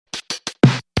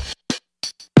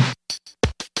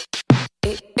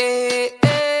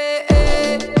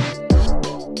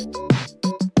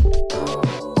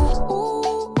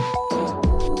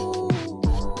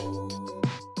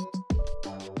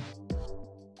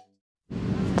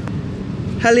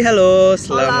Halo,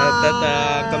 selamat Hola.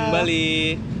 datang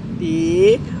kembali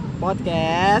di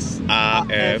podcast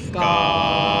AFK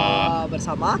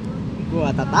bersama gua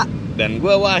Tata. dan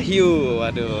gua Wahyu.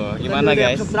 Waduh, gimana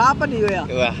guys? Episode berapa nih gue ya?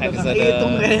 Wah, Udah episode nggak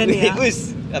kehitung kayaknya nih ya. Wis,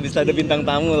 habis ada bintang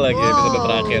tamu lagi episode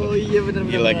terakhir. Oh iya benar.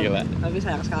 Gila. Tapi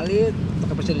sayang sekali untuk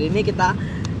episode ini kita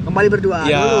kembali berdua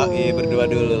Ya, dulu. iya, berdua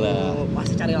dulu lah.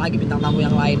 Pasti cari lagi bintang tamu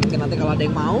yang lain. Mungkin nanti kalau ada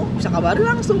yang mau bisa kabarin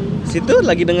langsung. Situ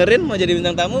lagi dengerin mau jadi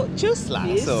bintang tamu, cus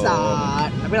langsung. Bisa.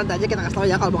 Tapi nanti aja kita kasih tahu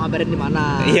ya kalau mau ngabarin di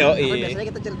mana. Iya. Karena biasanya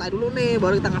kita ceritain dulu nih,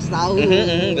 baru kita kasih tahu.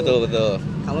 Betul.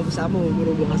 Kalau bisa mau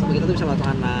berhubungan sama kita tuh bisa lewat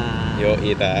mana. Yo,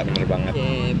 iya, bener banget. Oke,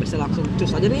 bisa langsung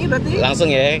cus aja nih berarti. Langsung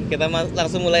ya, kita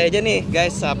langsung mulai aja nih,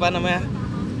 guys. Apa namanya?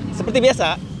 Seperti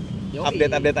biasa, Yoi.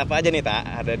 update apa aja nih, Tak?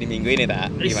 Ada di minggu ini,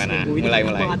 Tak? Gimana? Minggu ini Mulai.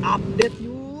 banyak banget update yuk.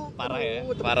 Parah ya,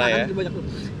 Tepuk parah tangan ya. tuh,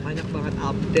 banyak banget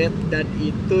update dan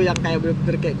itu yang kayak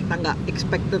bener-bener kayak kita nggak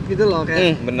expected gitu loh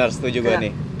kayak. Bener, setuju gue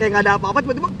nih. Kayak nggak ada apa-apa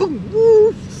tiba-tiba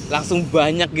boom. Langsung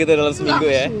banyak gitu dalam seminggu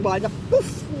ya. Langsung banyak.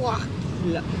 Wah,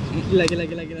 gila.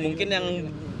 Mungkin yang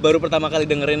baru pertama kali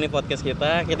dengerin nih podcast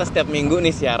kita setiap minggu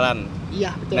nih siaran.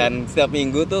 Iya, betul. Dan setiap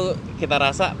minggu tuh kita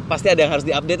rasa pasti ada yang harus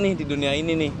diupdate nih di dunia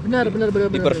ini nih. Benar.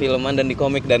 Di perfilman dan di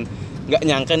komik, dan nggak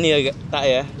nyangka nih ya, Tak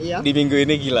ya. Iya. Di minggu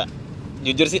ini gila.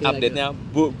 Jujur sih Gila. update-nya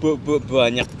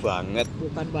banyak banget.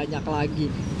 Bukan banyak lagi,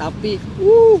 tapi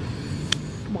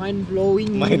mind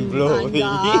blowing.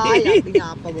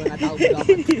 Artinya apa gue nggak tahu berapa.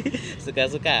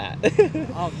 Suka-suka.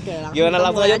 Oke, Gimana kita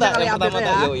langsung mulai aja, Tak? kali Yang pertama, update-nya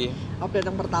Tak. ya. Yoi. Update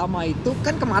yang pertama itu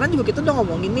kan kemarin juga kita udah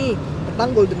ngomongin nih tentang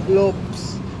Golden Globes.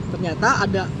 Ternyata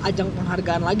ada ajang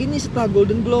penghargaan lagi nih setelah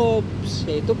Golden Globes,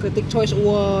 yaitu Critics' Choice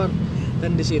Award.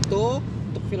 Dan di situ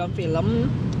untuk film-film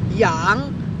yang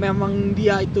memang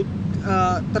dia itu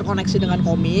terkoneksi dengan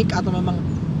komik atau memang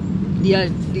dia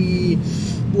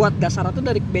dibuat dasarnya tuh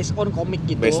dari based on komik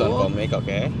gitu. Based on komik,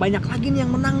 oke. Banyak lagi nih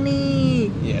yang menang nih.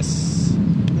 Yes.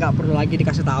 Nggak perlu lagi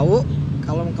dikasih tahu.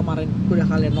 Kalau kemarin udah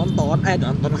kalian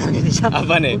nonton kan gini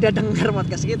Apa nih? udah denger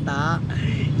podcast kita,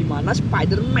 di mana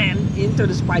Spider-Man Into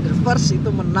the Spider-Verse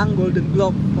itu menang Golden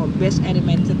Globe for Best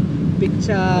Animated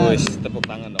Picture. Wih, tepuk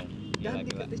tangan dong. Dan di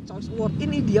Gila. Critics' Choice Award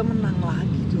ini dia menang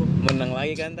lagi, Jo. Menang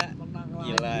lagi kan, Tak? Menang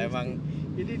Gila, lagi. emang.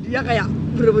 Jadi dia kayak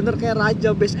bener-bener kayak raja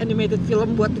Best Animated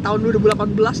Film buat di tahun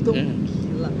 2018 tuh. Hmm.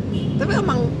 Gila. Tapi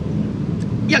emang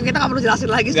yang kita nggak perlu jelasin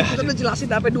lagi sih. Kita udah jelasin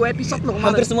sampai 2 episode loh kemarin.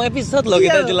 Hampir semua episode loh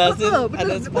kita jelasin bener. ada Bahkan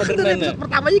dari Spider-Man ya. episode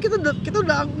pertama aja kita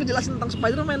udah ngejelasin tentang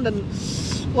Spider-Man dan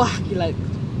wah gila.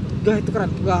 Gak itu keren.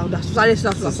 Gak udah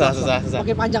susah.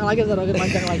 Makin panjang lagi.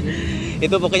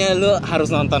 Itu pokoknya lu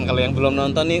harus nonton. Kalau yang belum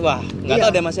nonton nih, wah nggak Iya.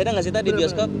 tahu deh masih ada nggak sih tadi di Bener-bener.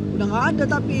 bioskop? Udah nggak ada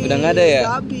tapi. Udah nggak ada ya?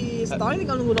 Udah habis. Tahu ini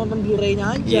kalau nunggu nonton Blu-ray-nya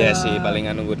aja. Iya sih,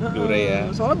 palingan nunggu Blu-ray ya.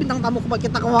 Soalnya bintang tamu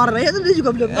kita kemarin aja tuh dia juga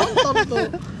belum nonton tuh.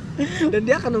 Dan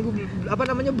dia akan nunggu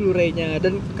Blu-ray-nya.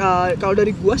 Dan kalau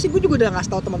dari gua sih, gua juga udah ngasih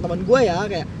tahu teman-teman gua ya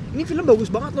kayak ini film bagus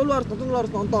banget loh, lu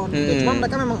harus nonton. Gitu. Cuma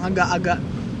mereka memang agak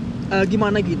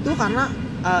gimana gitu karena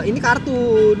ini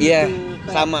kartun. Iya, gitu.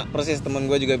 Kayak, sama persis temen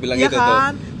gue juga bilang iya gitu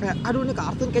kan? tuh. Kayak aduh ini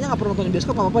kartun kayaknya nggak perlu nonton di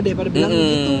bioskop apa-apa deh pada bilang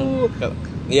gitu.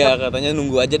 Iya, katanya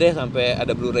nunggu aja deh sampai ada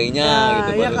Blu-ray-nya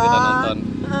gitu iya baru kita kan? nonton.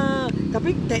 Tapi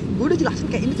kayak gue udah jelasin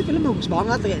kayak ini tuh film bagus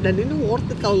banget kayak, dan ini worth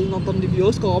it kalau nonton di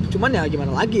bioskop. Cuman ya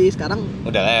gimana lagi sekarang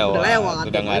Udah lewat.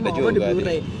 Udah nggak ada mau juga. di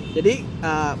Blu-ray. Jadi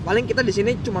paling kita di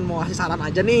sini cuman mau kasih saran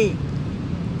aja nih.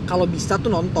 Kalau bisa tuh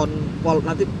nonton, walau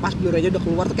nanti pas Blu-ray-nya udah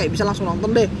keluar tuh kayak bisa langsung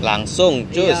nonton deh. Langsung,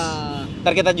 cus. Iya.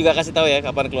 Ntar kita juga kasih tahu ya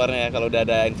kapan keluarnya ya kalau udah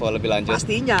ada info lebih lanjut.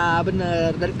 Pastinya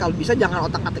bener. Dan kalau bisa jangan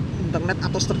otak-atik internet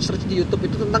atau search di YouTube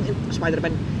itu tentang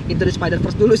Spider-Man Into the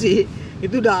Spider-Verse dulu sih.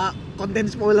 Itu udah konten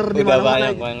spoiler di Udah mana-mana.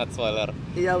 banyak banget spoiler.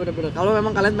 Iya bener-bener. Kalau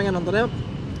memang kalian pengen nontonnya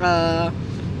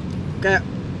kayak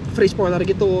free spoiler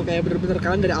gitu, kayak bener-bener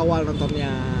kalian dari awal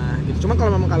nontonnya gitu. Cuma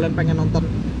kalau memang kalian pengen nonton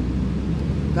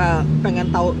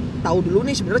pengen tahu dulu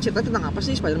nih sebenarnya ceritanya tentang apa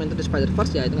sih Spider-Man Into the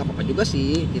Spider-Verse, ya itu nggak apa-apa juga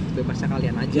sih, itu bebasnya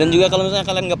kalian aja. Dan juga kalau misalnya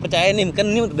kalian nggak percaya nih, kan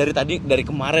ini dari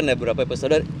kemarin ya beberapa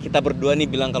episode kita berdua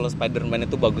nih bilang kalau Spider-Man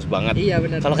itu bagus banget. Iya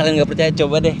benar. Kalau kalian nggak percaya,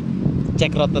 coba deh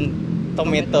cek Rotten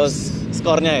Tomatoes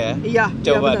skornya ya. Iya.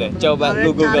 Coba iya, deh, bener. coba Kalian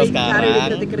lu Google cari sekarang. di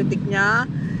kritik-kritiknya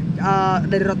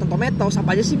dari Rotten Tomatoes apa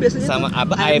aja sih biasanya? Sama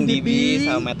tuh? IMDb,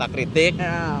 sama Metacritic.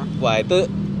 Ya. Wah itu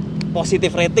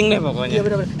positif rating deh pokoknya. Iya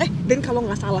benar-benar. Dan kalau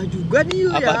nggak salah juga nih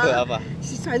Apa ya. tuh, apa?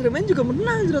 Si Spider-Man juga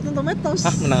menang di Rotten Tomatoes.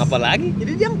 Menang apa lagi?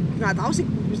 Jadi dia nggak tahu sih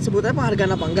sebutnya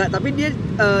penghargaan apa enggak, tapi dia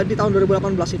di tahun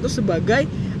 2018 itu sebagai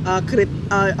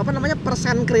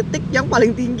persen kritik yang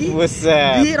paling tinggi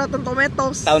Buset. di Rotten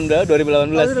Tomatoes. Tahun berapa?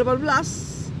 2018. Tahun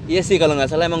 2018. Iya sih kalau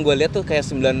nggak salah emang gue lihat tuh kayak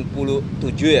 97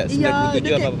 ya, 97 Iya,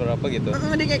 dia apa berapa gitu.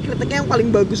 Dia kayak kritiknya yang paling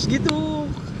bagus gitu.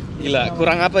 Gila,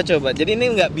 kurang apa coba? Jadi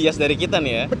ini nggak bias dari kita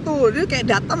nih ya? Betul, dia kayak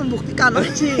data membuktikan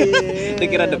aja.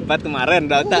 Dikira debat kemarin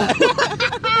data.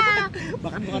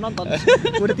 Bahkan bukan nonton,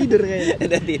 udah tidur kayaknya.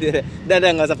 Udah tidur. Udah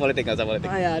nggak usah politik.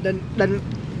 Ah ya, dan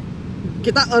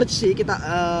kita urge sih, kita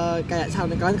kayak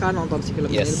saran kalian nonton sih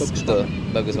filmnya, Yes, ini bagus betul.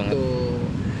 banget. Bagus banget. Tuh.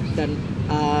 Dan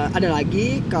ada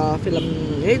lagi ke film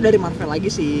ini dari Marvel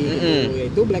lagi sih, gitu,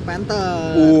 yaitu Black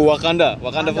Panther. Wakanda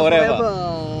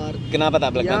Forever. Kenapa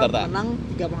tak Black Dia Panther tak? menang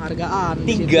 3 penghargaan.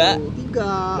 di 3? situ.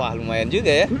 3. Wah, lumayan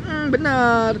juga ya.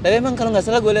 Bener. Tapi emang kalau nggak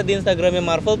salah gue lihat di Instagramnya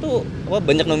Marvel tuh, wah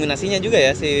banyak nominasinya juga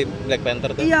ya si Black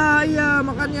Panther tuh. Iya,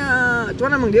 makanya.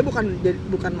 Cuman emang dia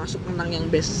bukan masuk menang yang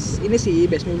best ini sih,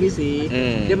 best movie sih.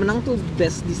 Dia menang tuh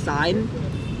best design,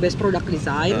 best product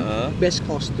design, best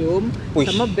costume,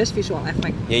 sama best visual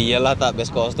effect. Ya iyalah tak,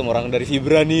 best kostum orang dari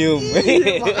Vibranium.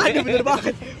 Iya, makanya bener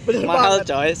banget. Mahal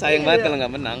coy, sayang banget kalau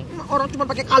nggak menang. Orang cuma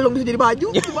pakai kalung bisa jadi baju,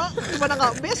 gimana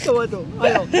nggak best coba tuh?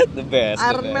 Ayo. The best.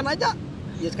 Iron Man aja.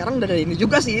 Ya sekarang udah dari ini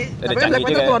juga sih. Dari Tapi kan Black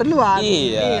Panther keluar duluan.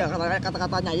 Iya.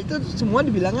 Kata-katanya itu semua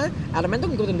dibilangnya Iron Man tuh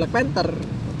ngikutin Black Panther.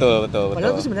 Betul.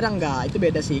 Padahal itu sebenarnya enggak, itu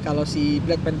beda sih. Kalau si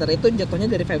Black Panther itu jatuhnya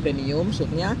dari vibranium,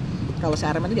 suitnya. Kalau si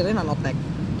Iron Man itu jatuhnya nanotech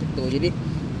gitu. Jadi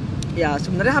ya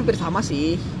sebenarnya hampir sama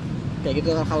sih. Kayak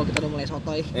gitu kalau kita udah mulai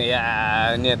sotoy. Iya,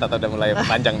 ini Tata udah mulai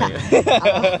panjang nih.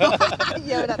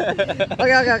 Iya benar.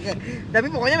 Oke. Tapi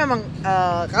pokoknya memang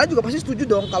kalian juga pasti setuju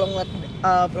dong kalau ngeliat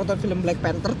nonton film Black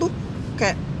Panther tuh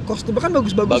kayak kostumnya kan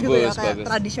bagus gitu ya, kayak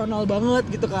tradisional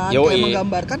banget gitu kan. Kayak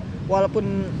menggambarkan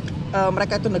walaupun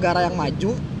mereka itu negara yang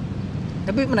maju,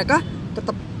 tapi mereka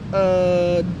tetap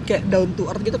kayak down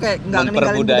to earth gitu, kayak nggak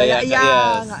ninggalin budaya,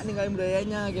 nggak ninggalin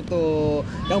budayanya gitu.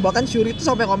 Yang bahkan Shuri itu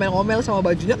sampai ngomel-ngomel sama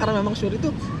bajunya karena memang Shuri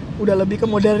itu udah lebih ke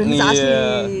modernisasi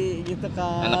gitu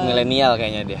kan. Anak milenial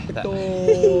kayaknya dia.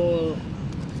 Betul.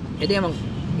 Jadi emang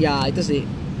ya itu sih.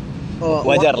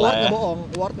 Wajar lah ya.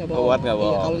 Award nggak bohong.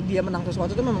 Iya, kalau dia menang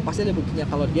sesuatu itu memang pasti ada buktinya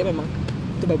kalau dia memang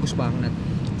itu bagus banget.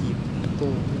 Gitu.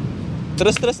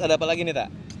 Terus ada apa lagi nih tak?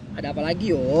 Ada apa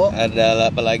lagi yo? Ada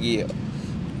apa lagi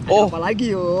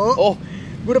yo?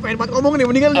 Gue udah pengen banget ngomong nih,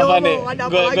 mendingan dia ngomong. Nih? Ada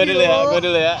apa lagi Gue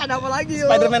dulu ya. Ada apa lagi yo?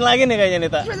 Spider-Man lagi nih kayaknya nih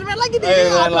tak. Spider-Man lagi deh.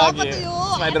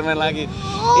 Spider-Man lagi.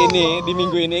 Ini di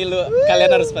minggu ini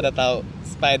kalian harus pada tahu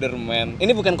Spider-Man.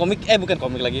 Ini bukan komik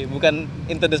lagi, bukan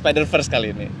Into the Spider-Verse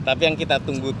kali ini. Tapi yang kita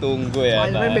tunggu-tunggu ya.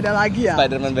 Spider-Man beda lagi ya.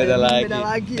 Spider-Man beda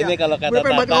lagi. Ini kalau kata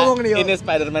Tata, ini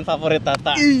Spider-Man favorit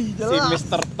Tata. Si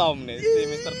Mr. Tom nih. Si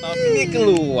Mr. Tom ini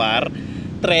keluar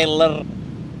trailer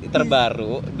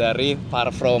terbaru dari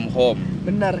Far From Home.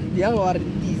 Bener, dia ngeluarin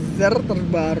teaser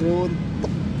terbaru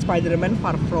untuk Spider-Man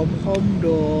Far From Home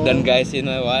dong. Dan guys, you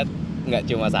know what?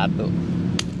 Nggak cuma satu.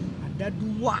 Ada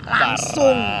 2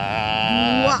 langsung.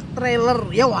 2 trailer.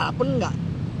 Ya walaupun nggak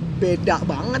beda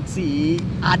banget sih.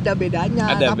 Ada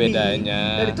bedanya.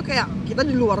 Dan itu kayak kita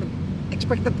di luar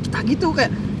expected kita gitu,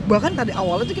 kayak bahkan tadi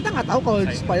awalnya tuh kita nggak tahu kalau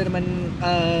Spider-Man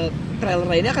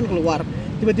trailernya ini akan keluar.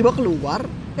 Tiba-tiba keluar,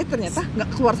 ternyata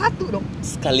nggak keluar 1 dong.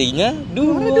 Sekalinya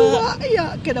 2.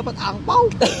 Iya, kayak dapat angpau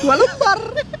 2 lembar.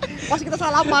 Pas kita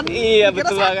salaman, iya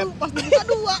betul banget. Pas dibuka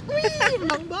 2, wih,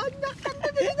 menang banyak kan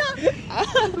jadinya.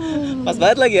 Pas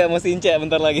banget lagi ya, mau Since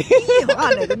bentar lagi. Iya,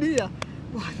 ada itu dia.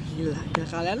 Wah gila, ya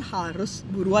kalian harus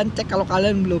buruan cek kalau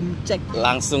kalian belum cek.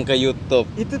 Langsung ke YouTube.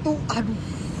 Itu tuh,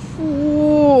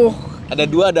 Ada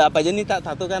 2, ada apa aja nih tak?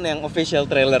 Satu kan yang official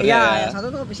trailernya. Iya, yang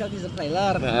satu tuh official teaser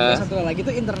trailer. Yang satu lagi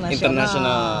tuh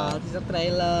international teaser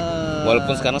trailer.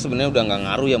 Walaupun sekarang sebenarnya udah nggak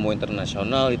ngaruh ya mau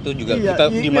internasional, itu juga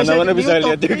kita di mana-mana bisa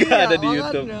lihat juga, ada di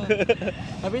YouTube.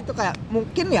 Tapi itu kayak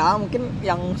mungkin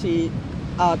yang si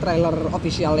trailer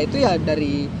officialnya itu ya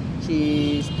dari si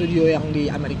studio yang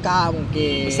di Amerika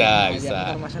mungkin. Bisa.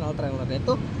 International trailernya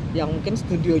itu yang mungkin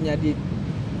studionya di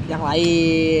yang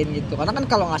lain gitu, karena kan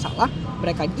kalau nggak salah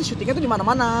mereka itu syutingnya tuh di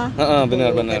mana-mana.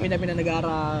 Benar. Kayak pindah-pindah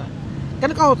negara.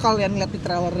 Kan kalau kalian lihat di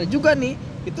trailernya juga nih,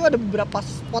 itu ada beberapa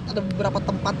spot, ada beberapa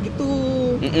tempat gitu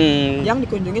yang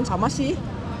dikunjungin sama si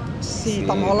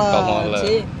Tom Holland,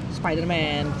 si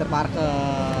Spider-Man, Peter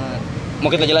Parker. Mau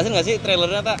kita jelasin nggak sih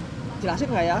trailernya tak? Jelasin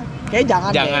nggak ya? Kayak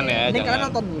jangan ya. Ini kalian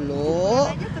nonton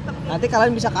dulu. Nanti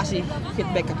kalian bisa kasih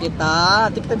feedback ke kita.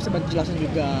 Nanti kita bisa bantu jelasin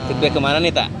juga. Feedback kemana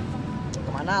nih tak?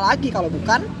 Kemana lagi kalau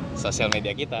bukan sosial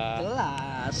media kita?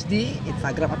 Jelas di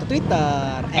Instagram atau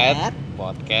Twitter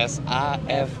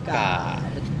 @podcastafk.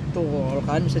 Betul,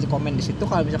 kalian bisa komen di situ,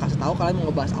 kalian bisa kasih tahu kalian mau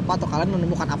ngebahas apa atau kalian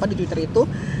menemukan apa di Twitter itu.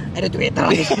 Di Twitter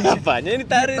apanya ini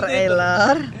tarik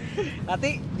trailer.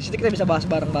 Nanti di situ kita bisa bahas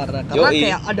bareng-bareng. Karena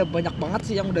kayak ada banyak banget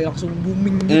sih yang udah langsung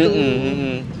booming gitu.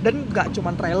 Dan nggak cuma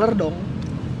trailer dong.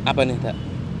 Apa nih tak?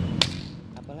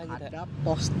 Ada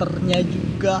posternya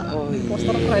juga. iya.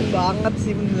 Poster keren banget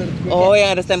sih menurut gue. Oh,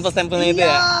 yang ada stempel-stempelnya itu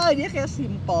ya? Iya, dia kayak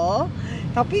simple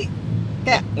tapi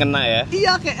kayak ngena ya.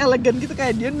 Iya, kayak elegan gitu,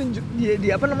 kayak dia nunjuk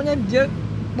dia apa namanya, dia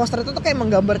poster itu tuh kayak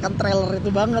menggambarkan trailer itu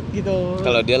banget gitu.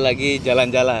 Kalau dia lagi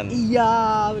jalan-jalan.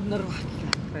 Iya, bener. Wah,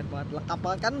 gila, keren banget. Lengkap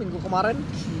banget kan minggu kemarin.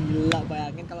 Gila,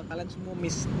 bayangin kalau kalian semua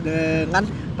miss dengan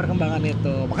perkembangan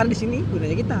itu. Makanya di sini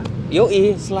gunanya kita.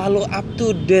 Yoi, selalu up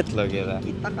to date loh kita.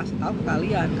 Kita kasih tahu ke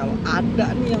kalian kalau ada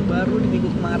nih yang baru di minggu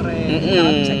kemarin.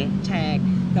 Kalian bisa cek.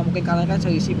 Gak mungkin kalian kan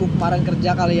sibuk kemarin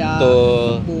kerja kali ya,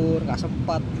 libur, gak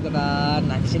sempat gitu kan.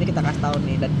 Nah di sini kita kasih tahu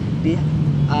nih, dan di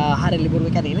hari libur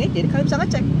weekend ini jadi kalian bisa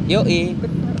ngecek. Yoi.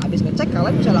 Bener, abis ngecek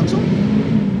kalian bisa langsung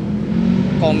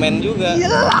komen juga.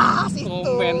 Jelas itu.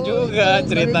 Komen juga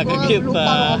cerita ke kita.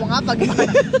 Lupa ngomong apa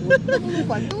gimana. Lu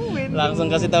bantuin. Langsung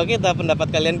kasih tahu kita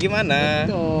pendapat kalian gimana.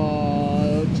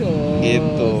 Betul, cuy.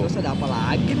 Gitu. Terus ada apa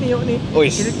lagi nih yuk nih?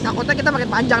 Uis. Jadi takutnya kita makin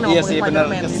panjang nih Iya ngomongin sih, Spider-Man.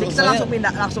 bener. Jadi kita langsung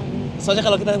pindah langsung. Soalnya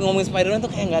kalau kita ngomongin Spider-Man tuh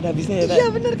kayak nggak ada habisnya ya. Iya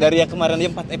bener. Dari yang kemarin dia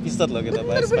 4 episode loh kita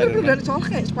bahas Spider-Man. Bener. Soalnya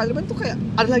kayak Spider-Man tuh kayak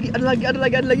ada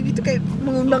lagi gitu, kayak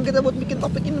mengundang kita buat bikin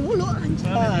topik ini mulu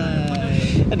anjay.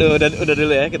 Aduh, udah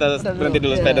dulu ya, kita berhenti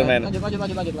dulu Spider-Man.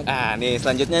 Lanjut. Nih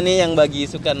selanjutnya nih yang bagi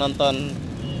suka nonton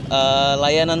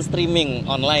layanan streaming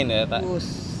online ya, Pak.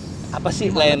 Apa sih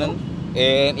layanan?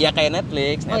 Ya kayak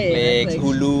Netflix, Netflix,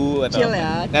 Hulu atau chill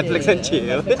ya, Netflix and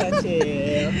chill.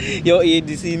 Yoi,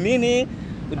 di sini nih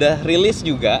udah rilis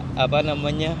juga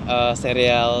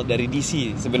serial dari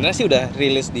DC. Sebenarnya sih udah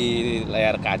rilis di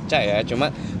layar kaca ya,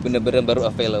 cuma bener-bener baru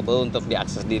available untuk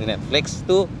diakses di Netflix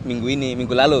tuh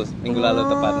minggu lalu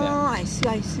tepatnya. I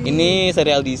see. Ini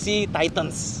serial DC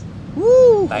Titans.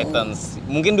 Titans.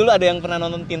 Mungkin dulu ada yang pernah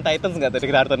nonton Teen Titans nggak tadi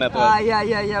di Cartoon Network?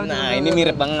 Iya. Nah, ini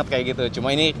mirip banget kayak gitu.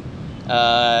 Cuma ini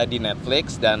di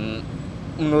Netflix, dan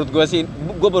menurut gue sih,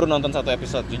 gue baru nonton 1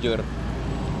 episode jujur,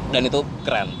 dan itu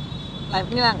keren.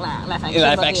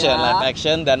 Live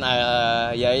action dan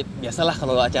ya biasalah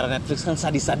kalau acara Netflix kan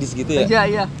sadis gitu ya.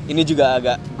 Iya. Ini juga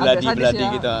agak bloody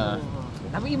ya. gitu.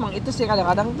 Tapi emang itu sih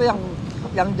kadang-kadang tuh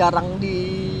yang jarang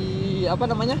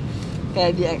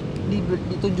kayak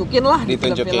ditunjukin lah di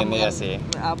film-film ya sih.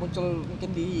 Muncul mungkin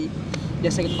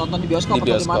biasa kita tonton di bioskop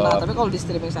atau gimana. Tapi kalau di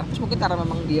streaming service mungkin karena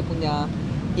memang dia punya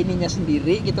ininya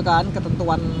sendiri gitu kan,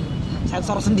 ketentuan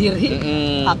sensor sendiri,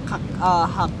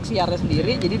 hak siarnya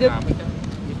sendiri, jadi dia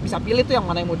bisa pilih tuh yang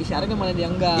mana yang mau disiarin, yang mana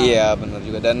yang enggak. Iya benar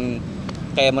juga, dan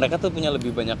kayak mereka tuh punya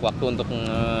lebih banyak waktu untuk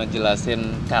ngejelasin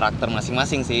karakter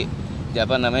masing-masing sih.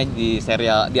 Di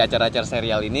serial, di acara-acara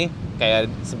serial ini,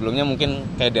 kayak sebelumnya mungkin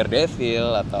kayak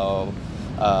Daredevil atau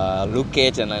Luke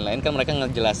Cage dan lain-lain, kan mereka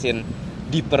ngejelasin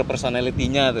deeper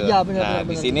personality-nya tuh. Ya, bener,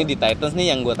 di sini di Titans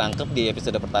nih yang gue tangkep di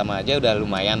episode pertama aja udah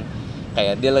lumayan,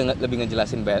 kayak dia lebih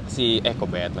ngejelasin si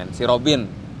Robin.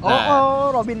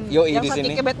 Robin. Yoi, yang di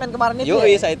sini Batman kemarin itu.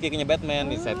 Yoi, sidekick-nya Batman,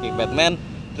 sidekick Batman.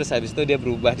 Terus habis itu dia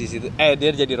berubah di situ.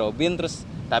 Dia jadi Robin, terus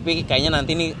tapi kayaknya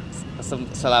nanti nih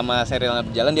selama serialnya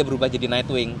berjalan dia berubah jadi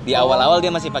Nightwing. Di awal-awal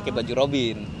dia masih pakai baju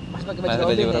Robin. Masih pakai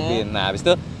baju Robin. Nah, habis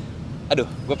itu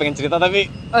gue pengen cerita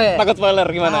tapi takut spoiler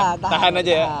gimana? Tahan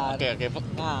aja ya. Oke.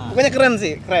 Pokoknya keren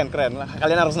sih, keren.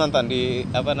 Kalian harus nonton di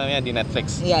di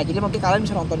Netflix. Iya, jadi mungkin kalian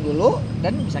bisa nonton dulu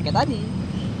dan bisa kayak tadi.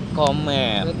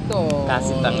 Komen. Betul.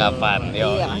 Kasih tanggapan.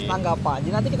 Iya, kasih tanggapan.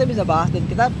 Jadi nanti kita bisa bahas dan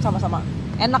kita sama-sama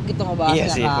enak gitu ngebahasnya.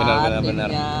 Iya sih, kan. benar.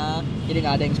 Jadi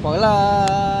nggak ada yang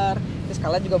spoiler. Terus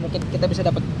kalian juga mungkin kita bisa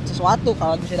dapat sesuatu,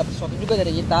 kalian bisa dapat sesuatu juga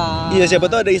dari kita. Iya, siapa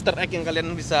tahu ada Easter egg yang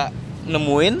kalian bisa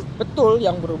nemuin. Betul,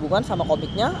 yang berhubungan sama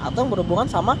komiknya atau yang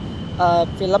berhubungan sama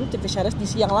film TV series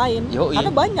DC yang lain. Yoi.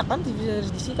 Karena banyak kan TV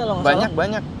series DC kalau nggak salah.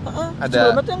 Banyak. Ada.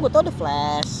 Sebelumnya tuh yang gue tau The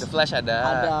Flash ada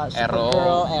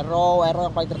Arrow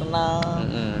yang paling terkenal.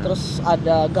 Terus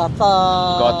ada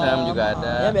Gotham juga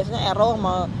ada. Ya biasanya Arrow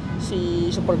sama si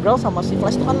Supergirl sama si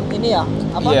Flash itu kan ini ya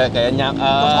Iya, kayaknya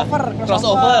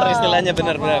crossover istilahnya,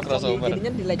 benar-benar crossover. Jadinya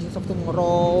di Legends of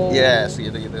Tomorrow. Yes,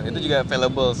 gitu. Itu juga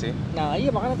available sih. Nah, iya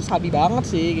makanya itu sabi banget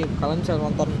sih gitu. Kalian bisa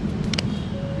nonton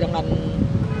jangan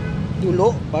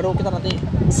dulu baru kita nanti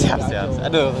siap.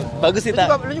 Aduh, bagus sih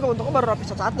lu juga untungnya baru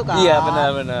episode 1 kan. Iya,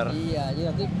 benar. Iya, jadi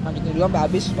nanti lanjutin dulu sampai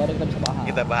habis baru kita bisa bahas.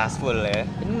 Kita bahas full ya.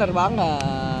 Bener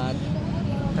banget.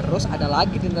 Terus ada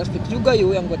lagi di Netflix juga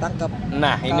yang gue tangkap.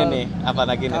 Nah, ini nih, apa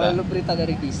lagi nih? Kalau lu berita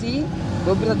dari DC,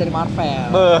 gue berita dari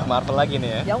Marvel. Marvel lagi nih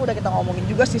ya. Yang udah kita ngomongin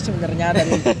juga sih sebenarnya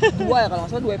dari 2 ya, kalau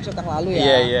nggak salah 2 episode yang lalu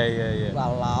ya. Iya.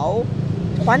 Kalau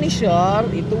Punisher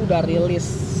itu udah rilis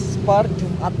per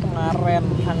Jumat kemarin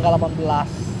tanggal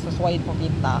 18 sesuai info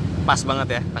kita. Pas banget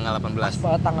ya tanggal 18. Pas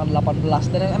banget tanggal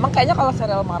 18. Dan emang kayaknya kalau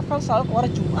serial Marvel selalu keluar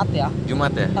Jumat ya.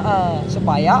 Jumat ya?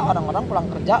 Supaya orang-orang pulang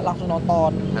kerja langsung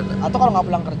nonton. Atau kalau nggak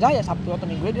pulang kerja ya Sabtu atau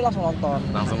Minggu dia langsung nonton.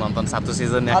 Langsung nonton satu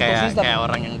seasonnya kayak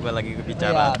orang yang gue lagi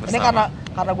bicara bersama. Ini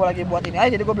karena gue lagi buat ini aja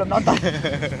jadi gue belum nonton.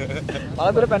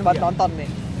 Malah gue pengen banget nonton nih.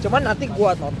 Cuman nanti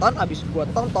gue nonton, abis gue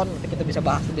tonton nanti kita bisa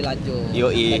bahas lebih lanjut.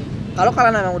 Yoi. Kalau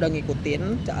kalian memang udah ngikutin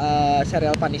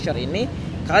serial Punisher ini,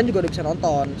 kalian juga udah bisa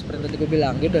nonton. Seperti yang tadi gue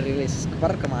bilang, dia udah rilis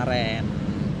kemarin.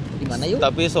 Gimana yuk?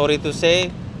 Tapi sorry to say,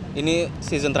 ini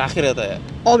season terakhir ya Taya?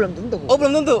 Oh belum tentu.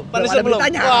 Punisher belum?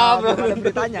 Wah, belum ada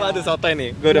beritanya. Waduh sotoy nih,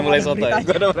 gue udah mulai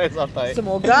sotoy.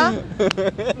 Semoga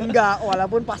enggak,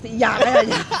 walaupun pasti iya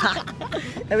kayaknya.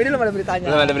 Tapi ini belum ada beritanya.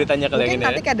 Belum ada beritanya kalau yang ini. Mungkin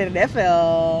nanti kayak Daredevil.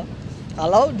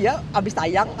 Kalau dia abis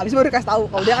tayang, abis baru kasih tahu.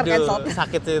 Kalau dia akan cancel.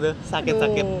 Sakit sih itu, sakit.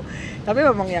 Tapi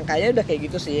memang yang kayaknya udah kayak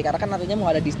gitu sih, karena kan nantinya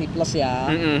mau ada Disney Plus ya.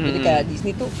 Jadi kayak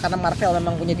Disney tuh karena Marvel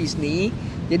memang punya Disney,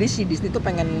 jadi si Disney tuh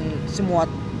pengen semua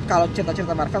kalau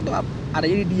cerita-cerita Marvel tuh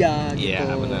adanya di dia gitu.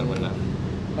 Iya, benar.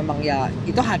 Memang ya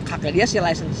itu haknya dia sih,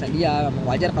 license dia. Memang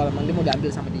wajar kalau memang dia mau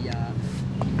diambil sama dia.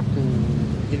 Tuh.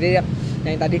 Jadi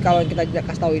yang tadi kalau kita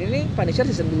kasih tahu ini nih Punisher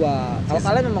season 2. Kalau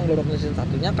kalian memang belum nonton season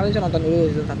 1-nya, kalian bisa nonton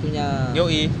dulu season 1-nya.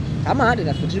 Yoi. Sama di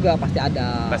Netflix juga pasti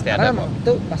ada. Karena memang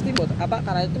itu pasti buat apa?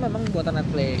 Karena itu memang buatan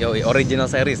Netflix. Yoi, original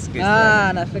series gitu.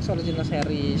 Netflix original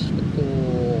series,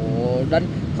 betul. Dan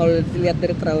kalau dilihat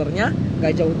dari trailernya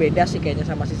nggak jauh beda sih kayaknya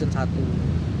sama season 1.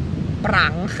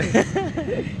 Perang.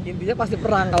 Intinya pasti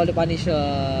perang kalau di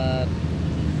Punisher.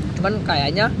 Cuman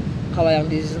kayaknya kalau yang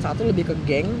di season 1 lebih ke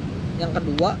geng. Yang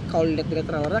kedua kalau lihat dari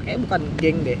trailernya kayak bukan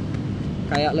geng deh,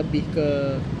 kayak lebih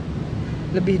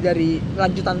dari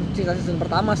lanjutan cerita season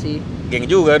pertama sih. Geng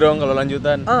juga dong kalau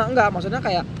lanjutan. Enggak, maksudnya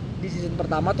kayak di season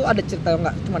pertama tuh ada cerita yang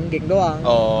nggak cuma geng doang.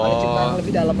 Ada cerita yang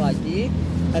lebih dalam lagi.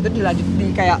 Nah itu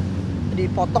kayak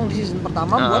dipotong di season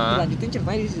pertama buat dilanjutin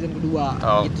ceritanya di season kedua.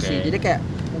 Gitu sih. Jadi kayak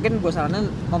mungkin gue saranin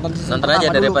nonton season pertama aja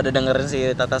dulu. Daripada dengerin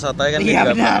si Tata Sotoy kan. Iya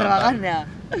benar, makanya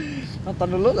nonton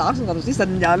dulu langsung satu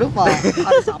season, jangan lupa.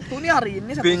 Hari Sabtu nih hari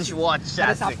ini binge watch.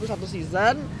 Hari Sabtu satu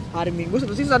season, hari Minggu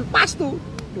satu season, pas tuh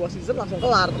 2 season langsung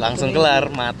kelar.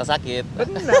 Mata sakit.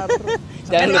 Benar.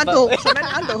 Jangan ngantuk.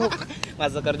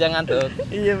 Masuk kerja ngantuk.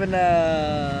 Iya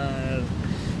benar.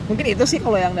 Mungkin itu sih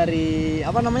kalau yang dari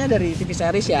dari TV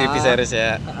series ya. TV series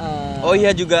ya. Oh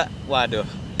iya juga. Waduh.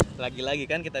 Lagi-lagi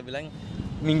kan kita bilang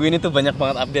minggu ini tuh banyak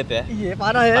banget update ya. Iya,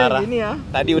 parah ya ini ya.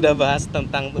 Tadi udah bahas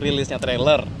tentang rilisnya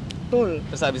trailer. Betul.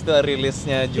 Terus habis itu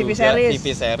rilisnya juga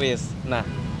TV series. Nah,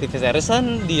 TV series kan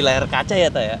di layar kaca ya,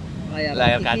 Ta ya?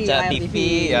 Layar kaca TV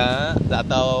ya,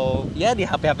 atau ya di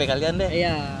HP kalian deh.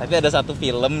 Iya. Tapi ada satu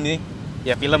film nih.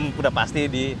 Ya film udah pasti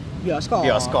di bioskop.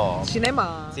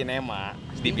 Sinema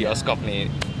di bioskop nih.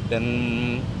 Dan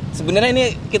sebenarnya ini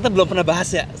kita belum pernah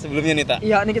bahas ya sebelumnya nih, Ta.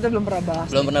 Iya, ini kita belum pernah bahas.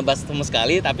 Belum pernah bahas sama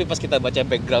sekali, tapi pas kita baca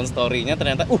background story-nya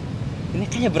ternyata ini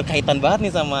kayaknya berkaitan banget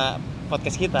nih sama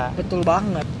podcast kita. Betul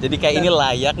banget. Jadi kayak ini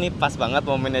layak nih, pas banget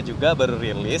momennya juga baru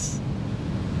rilis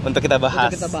untuk kita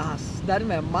bahas. Dan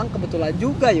memang kebetulan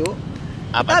juga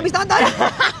Apa kita habis nonton.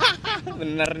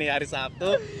 Bener nih, hari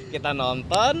Sabtu kita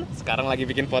nonton, sekarang lagi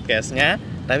bikin podcastnya.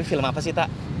 Tapi film apa sih, Tak?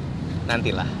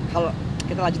 Nantilah. Kalau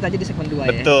kita lanjut aja di segmen 2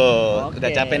 ya. Betul. Udah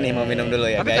capek nih, mau minum dulu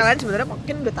ya, tapi guys. Kalian sebenarnya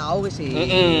mungkin udah tahu sih.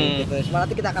 Gitu. Cuma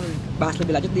nanti kita akan bahas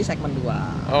lebih lanjut di segmen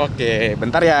 2. Oke,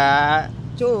 bentar ya.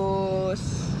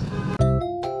 Cus.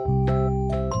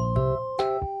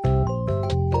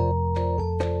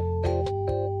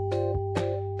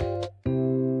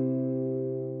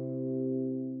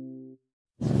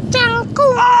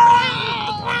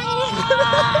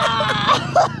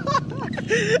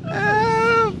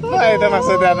 Apa itu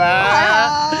maksudnya, Pak?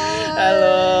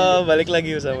 Halo, balik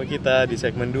lagi bersama kita di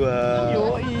segmen 2.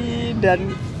 Yoi, dan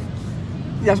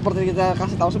yang seperti kita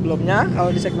kasih tahu sebelumnya,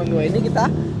 kalau di segmen 2 ini kita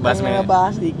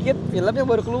ngebahas dikit film yang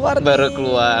baru keluar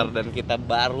dan kita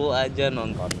baru aja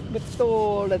nonton.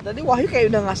 Betul, dan tadi Wahyu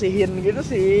kayak udah ngasihin gitu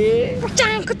sih.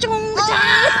 Kecung.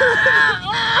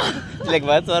 Jelek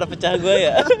banget suara pecah gue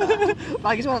ya.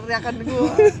 Lagi suara teriakan gue.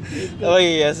 Gitu. Oh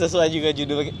iya, sesuai juga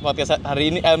judul podcast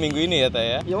hari ini, minggu ini ya, Ta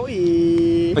ya.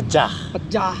 Yoi. Pecah.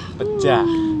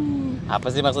 Apa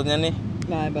sih maksudnya nih?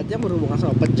 Nah, berarti yang berhubungan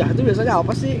sama pecah itu biasanya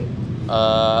apa sih?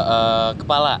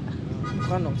 Kepala.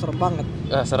 Bukan dong, serem banget.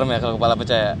 Serem ya kalau kepala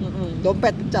pecah ya.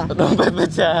 Dompet pecah.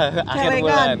 Akhir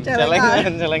bulan.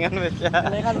 Celengan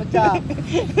pecah.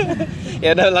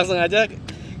 Ya udah langsung aja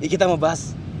kita mau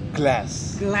bahas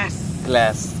Glass,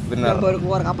 benar. Yang baru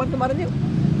keluar kapan kemarin yuk?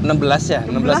 16 ya,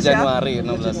 16 Januari.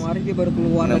 16 Januari dia baru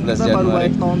keluar. 16 dan kita Januari. baru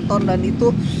balik nonton dan itu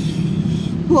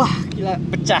wah Gila.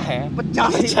 Pecah ya. Pecah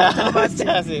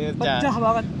sih. Pecah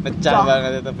banget. Pecah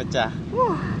banget itu pecah.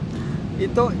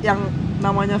 Itu yang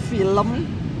namanya film.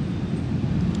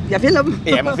 Ya film.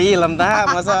 Ya emang film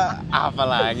masa apa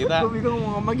lagi Gue bingung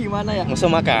mau ngomong gimana ya. Musuh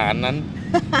makanan.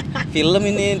 Film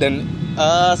ini dan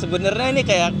sebenarnya ini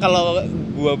kayak kalau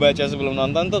gua baca sebelum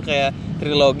nonton tuh kayak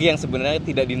trilogi yang sebenarnya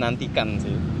tidak dinantikan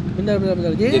sih. Benar.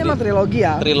 Jadi emang trilogi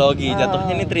ya. Trilogi,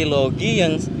 jatuhnya ini trilogi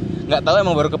yang nggak tahu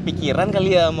emang baru kepikiran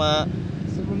kali ya sama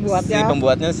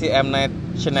pembuatnya si M. Night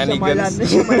Shyamalan.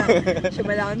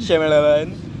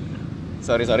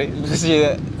 Sorry.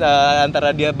 Antara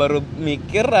dia baru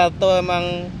mikir atau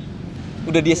emang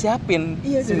udah dia siapin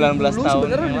 19 tahun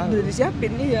sebenarnya udah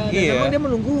disiapin dan memang dia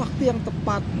menunggu waktu yang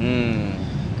tepat.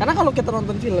 Karena kalau kita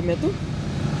nonton filmnya tuh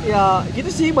ya gitu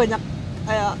sih, banyak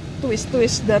kayak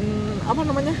twist dan apa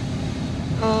namanya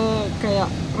kayak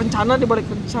rencana dibalik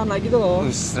rencana gitu loh.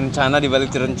 Rencana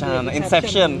dibalik rencana.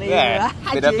 Inception.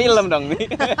 Beda film dong nih.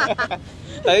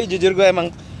 Tapi jujur gue emang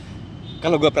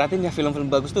kalau gue perhatiin ya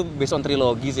film-film bagus tuh based on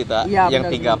trilogi sih yang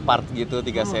 3 part gitu,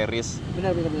 3 series.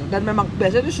 Benar. Dan memang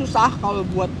biasanya tuh susah kalau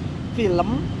buat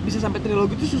film bisa sampai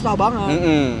trilogi itu susah banget.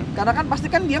 Karena kan pasti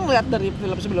kan dia ngeliat dari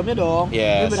film sebelumnya dong.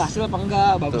 Dia berhasil apa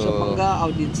enggak, bagus apa enggak,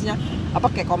 audiensnya apa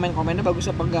kayak komen-komennya bagus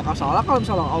apa enggak. Soalnya kalau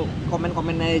misalnya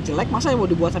komen-komennya jelek, masa yang mau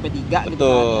dibuat sampai 3 gitu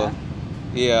kan ya.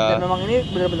 Iya. Dan memang ini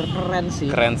benar-benar keren sih.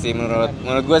 Keren sih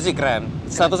menurut gue sih keren.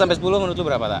 1 sampai 10 menurut lu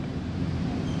berapa, Tak?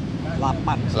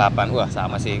 8. Wah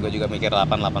sama sih, gue juga mikir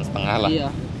 8,5 lah. Iya,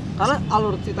 karena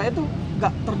alur ceritanya tuh gak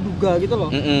terduga gitu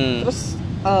loh. Terus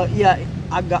ya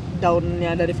agak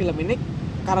downnya dari film ini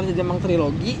karena jadi emang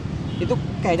trilogi, itu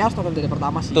kayaknya harus nonton dari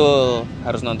pertama sih. Tuh,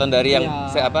 harus nonton dari yang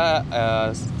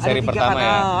seri pertama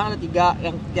ya. Ada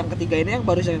 3, yang ketiga ini yang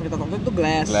baru yang kita tonton itu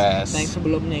Glass. Nah yang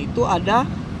sebelumnya itu ada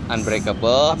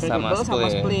Unbreakable sama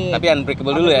Split. Tapi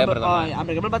Unbreakable dulu ya pertama.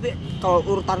 Unbreakable berarti kalau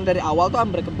urutan dari awal tuh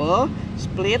Unbreakable,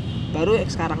 Split, baru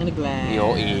sekarang ini Glass.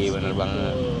 Yoi, bener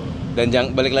banget.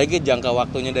 Dan balik lagi jangka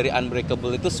waktunya dari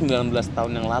Unbreakable itu 19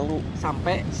 tahun yang lalu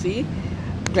sampai si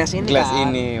Glass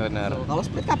ini benar. Kalau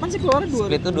Split kapan sih keluarnya?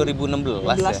 Split itu 2016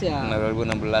 ya.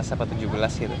 2016 apa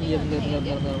 17 gitu. Iya benar.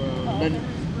 Dan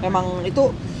memang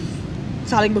itu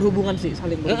saling berhubungan.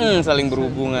 Saling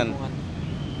berhubungan.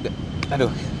 Aduh,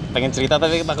 pengen cerita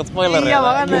tapi takut spoiler ya. Iya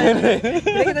makanya.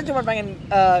 Jadi kita cuma pengen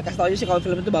kasih tau aja sih kalau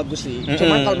film itu bagus sih.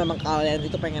 Cuman kalau memang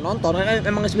kalian itu pengen nonton,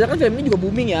 memang sebenarnya kan film ini juga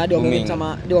booming ya,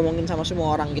 diomongin sama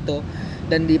semua orang gitu.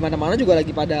 Dan di mana-mana juga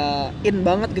lagi pada in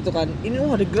banget gitu kan. Ini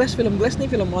ada film Glass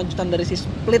nih, film lanjutan dari si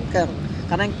Split kan.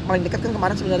 Karena yang paling dekat kan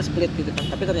kemarin sebenarnya Split gitu kan.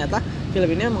 Tapi ternyata film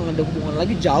ini memang ada hubungan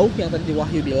lagi jauh yang tadi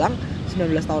Wahyu bilang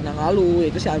 19 tahun yang lalu,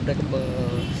 yaitu si Unbreakable.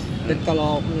 Dan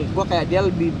kalau menurut gua kayak dia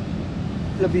lebih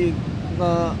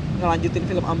ngelanjutin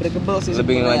film Unbreakable sih.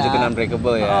 Lebih ngelanjutin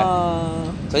Unbreakable ya.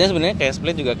 Soalnya sebenarnya kayak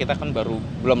Split juga kita kan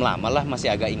belum lama lah,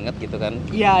 masih agak inget gitu kan.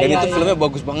 Dan itu filmnya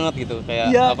bagus banget gitu, kayak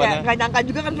nggak nyangka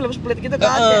juga kan film Split gitu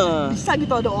kan. Bisa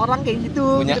gitu ada orang kayak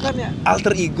gitu. Punya gitu kan ya.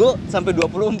 Alter ego sampai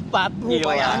 24.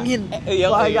 Bayangin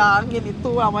itu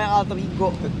namanya alter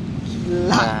ego.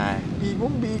 Gila.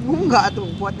 Bingung nggak tuh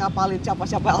buat ngapalin siapa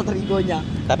alter egonya.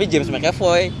 Tapi James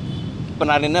McAvoy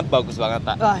penarinnya bagus banget,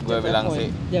 Tak. Gue bilang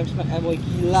sih James McAvoy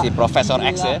gila. Si Profesor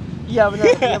X ya. Iya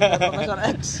benar Profesor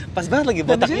X. Pas banget lagi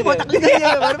botak gitu. Botak juga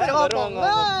ya, baru ngomong.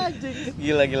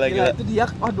 Gila. Itu dia,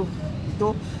 waduh.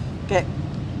 Itu kayak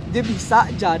dia bisa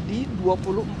jadi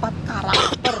 24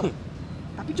 karakter.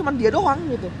 Tapi cuman dia doang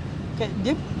gitu. Kayak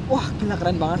dia gila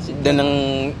keren banget sih. Dan yang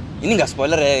ini enggak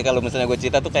spoiler ya, kalau misalnya gue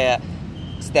cerita tuh kayak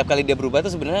setiap kali dia berubah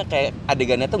tuh sebenarnya kayak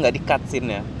adegannya tuh enggak di-cut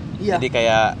scene-nya. Iya. Jadi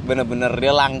kayak bener-bener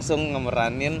dia langsung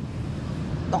ngemeranin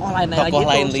tokoh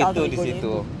lain itu di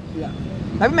situ. Iya.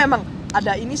 Tapi memang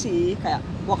ada ini sih, kayak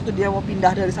waktu dia mau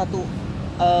pindah dari satu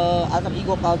alter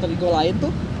ego ke alter ego lain tuh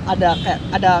ada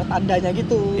tandanya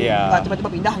gitu. Iya. Nggak cuma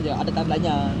pindah aja, ada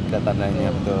tandanya.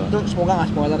 Betul. Itu semoga nggak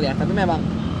spoiler ya, tapi memang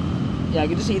ya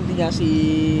gitu sih intinya si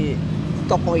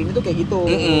tokoh ini tuh kayak gitu.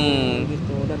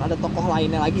 Gitu. Dan ada tokoh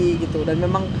lainnya lagi gitu. Dan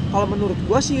memang kalau menurut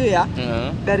gua sih ya,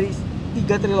 dari 3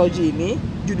 trilogi ini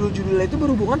judul-judulnya itu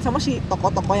berhubungan sama si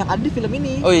tokoh-tokoh yang ada di film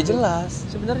ini. Oh iya jelas.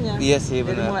 Sebenarnya. Iya sih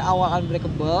benar. Dari mulai awal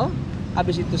Unbreakable,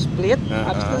 habis itu Split,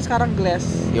 habis itu sekarang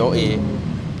Glass. Yoi.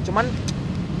 Cuman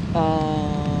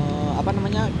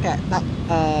kayak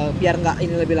biar nggak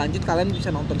ini lebih lanjut, kalian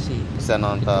bisa nonton sih. Bisa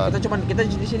nonton. Kita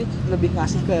di sini lebih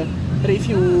ngasih ke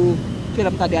review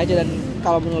film tadi aja, dan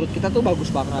kalau menurut kita tuh bagus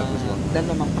banget. Dan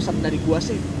memang pesan dari gua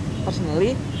sih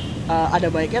personally,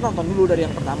 ada baiknya nonton dulu dari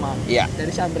yang pertama. Iya.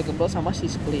 Dari si Unbreakable sama si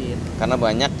Split. Karena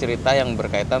banyak cerita yang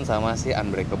berkaitan sama si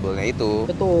Unbreakable-nya itu.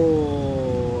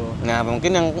 Betul. Nah,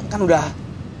 mungkin yang kan udah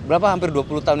berapa hampir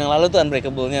 20 tahun yang lalu tuh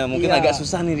Unbreakable-nya. Mungkin Iya. agak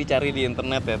susah nih dicari di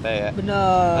internet ya, Teh ya.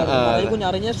 Bener, makanya gue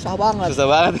nyarinya susah banget. Susah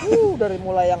banget. Dari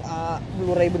mulai yang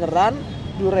Blu-ray beneran,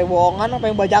 Blu-ray bohongan, apa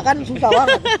yang bajakan susah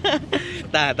banget.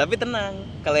 Nah, tapi tenang.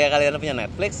 Kalau ya kalian punya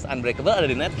Netflix, Unbreakable ada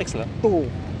di Netflix loh. Tuh,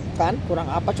 kan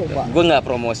kurang apa coba? Gue nggak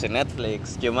promosi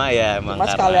Netflix, cuma ya emang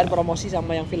Mas karena sekalian promosi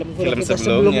sama yang film kita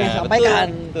sebelumnya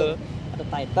sampaikan. betul. Ada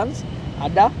Titans,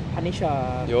 ada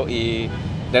Punisher. Yoi.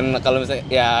 Dan kalau misalnya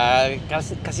ya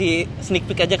kasih sneak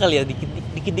peek aja kali ya,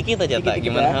 dikit-dikit aja tak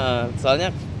gimana? Ya. Soalnya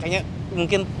kayaknya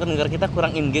mungkin pendengar kita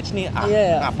kurang engage nih.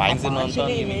 Ngapain sih nonton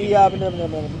ini? Iya benar.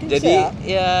 Jadi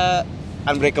ya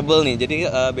Unbreakable nih. Jadi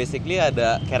basically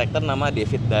ada karakter nama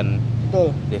David Dunn.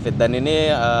 Betul. David Dunn ini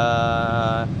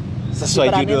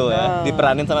sesuai judul ya,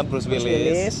 diperanin sama Bruce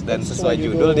Willis dan sesuai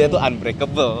judul dia tuh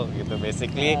unbreakable gitu.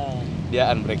 Basically dia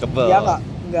unbreakable.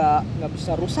 Dia nggak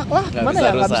bisa rusak lah. Gimana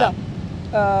ya?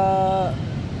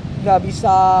 Nggak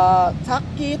bisa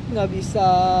sakit, nggak bisa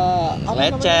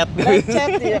lecet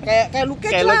ya kayak Luke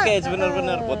Cage lah. Kayak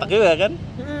bener-bener botak juga kan.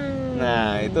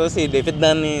 Nah itu si David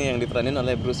Dunn nih yang diperanin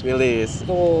oleh Bruce Willis.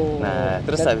 Tuh. Nah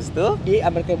terus habis itu di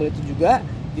Unbreakable itu juga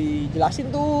dijelasin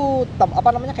tuh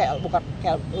kayak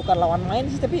bukan lawan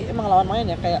main sih, tapi emang lawan main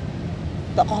ya, kayak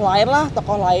tokoh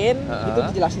lain itu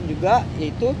dijelasin juga,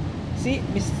 yaitu si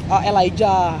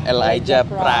Elijah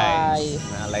Price.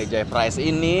 Nah Elijah Price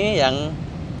ini yang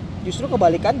justru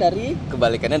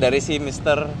kebalikannya dari si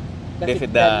Mr.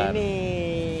 David Dunn ini.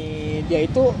 Dia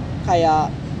itu kayak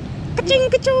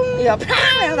kecung iya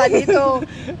yang tadi itu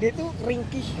dia itu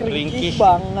ringkih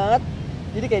banget,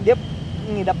 jadi kayak dia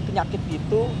ngidap penyakit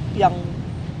gitu yang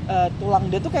tulang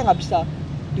dia tuh kayak nggak bisa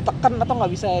ditekan atau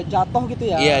nggak bisa jatuh gitu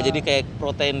ya. Iya, jadi kayak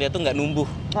protein dia tuh nggak numbuh.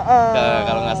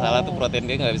 Kalau nggak salah tuh protein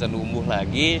dia nggak bisa numbuh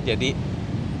lagi, jadi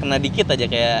kena dikit aja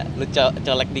kayak lu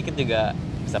colek dikit juga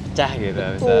bisa pecah gitu.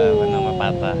 Bisa menambah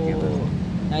patah gitu.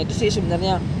 Nah itu sih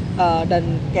sebenarnya dan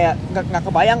kayak nggak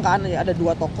kebayang kan ada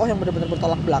dua tokoh yang benar-benar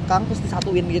bertolak belakang terus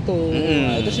disatuin gitu.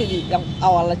 Nah, itu sih yang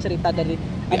awalnya cerita dari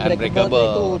Unbreakable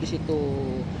itu di situ.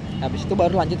 Habis itu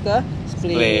baru lanjut ke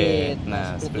Split.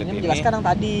 Nah, Split ini ini menjelaskan yang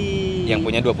tadi yang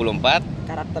punya 24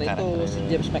 karakter itu si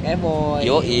James McAvoy.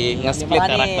 Yoi, nge-split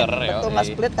karakter. Betul,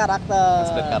 nge-split karakter.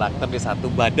 Nge-split karakter di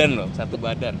satu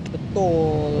badan.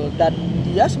 Betul. Dan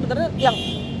dia sebenarnya yang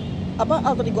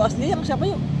alter ego aslinya yang siapa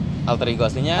yuk? Alter ego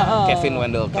aslinya Kevin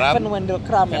Wendell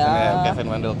Crumb ya. Kevin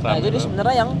Wendell Crumb. Nah, jadi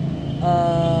sebenarnya yang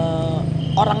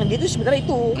orangnya itu sebenarnya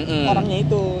itu orangnya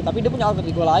itu, tapi dia punya alter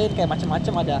ego lain kayak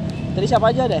macam-macam. Ada tadi siapa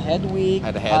aja, ada Hedwig,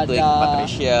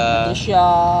 Patricia,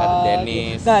 ada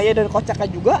Dennis. Nah ya, dan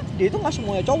kocaknya juga dia itu nggak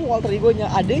semuanya cowok alter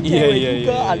egonya, ada yang cewek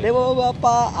juga, ada yang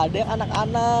bapak-bapak, ada yang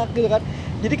anak-anak gitu kan.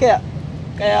 Jadi kayak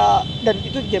dan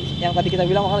itu James yang tadi kita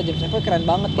bilang, makanya James McAvoy keren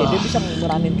banget kayak dia bisa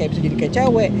meranin kayak bisa jadi kayak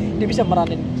cewek, dia bisa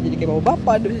meranin jadi kayak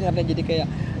bapak-bapak, dia bisa meranin jadi kayak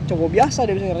cowok biasa,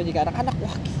 dia bisa meranin jadi kayak anak-anak.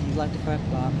 Wah gila, itu keren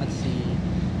banget sih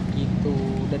gitu.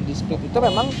 Dan di Split itu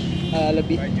memang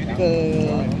lebih ke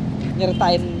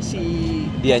nyeritain si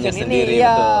dianya sendiri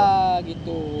ya,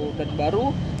 gitu. Dan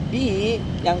baru di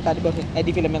yang tadi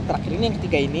di film yang terakhir ini, yang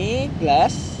ketiga ini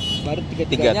Glass, baru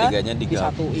tiga-tiganya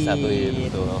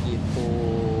disatuin betul. Gitu.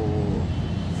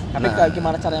 Tapi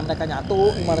gimana caranya mereka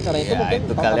nyatu, gimana caranya itu mungkin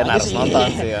itu kalian harus nonton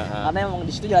sih ya. Karena emang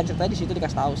di situ jalan ceritanya, di situ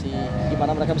dikasih tahu sih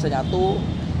gimana mereka bisa nyatu,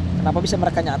 kenapa bisa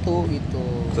mereka nyatu gitu.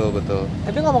 Betul.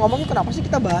 Tapi ngomong-ngomongnya kenapa sih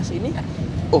kita bahas ini?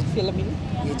 Film ini?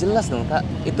 Ya jelas dong, Kak.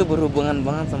 Itu berhubungan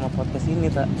banget sama podcast ini,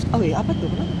 Kak. Oh iya, apa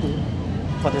tuh? Kenapa tuh?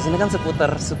 Podcast ini kan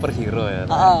seputar superhero ya.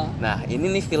 Nah,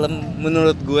 ini nih film,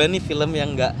 menurut gue nih film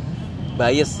yang nggak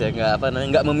bias ya,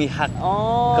 nggak memihak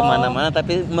kemana-mana,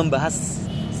 tapi membahas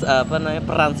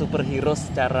peran superhero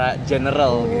secara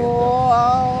general gitu.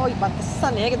 Oh,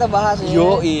 pantesan ya kita bahas ya.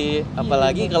 Yoi,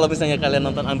 apalagi kalau misalnya kalian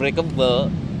nonton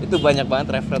Unbreakable, itu banyak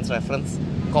banget reference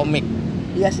komik.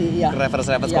 Iya sih, iya. Reference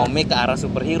komik ke arah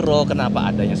superhero,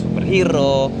 kenapa adanya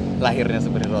superhero, lahirnya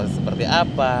superhero seperti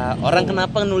apa, orang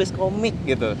kenapa nulis komik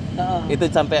gitu. Itu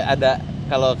sampai ada,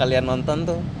 kalau kalian nonton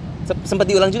tuh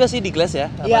sempat diulang juga sih di Glass ya.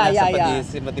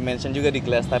 Sempat di-mention juga di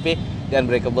Glass, tapi di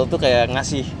Unbreakable tuh kayak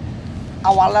ngasih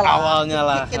awalnya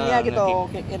lah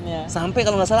kick-in-nya. Sampai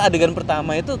kalau nggak salah adegan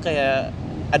pertama itu kayak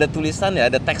ada tulisan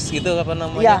ya, ada teks gitu apa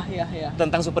namanya,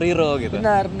 tentang superhero gitu.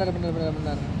 Benar.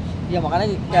 Ya makanya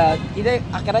ya ini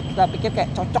akhirnya kita pikir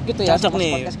kayak cocok gitu ya sama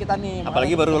podcast kita nih.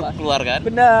 Apalagi baru keluar kan.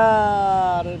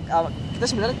 Benar. Kita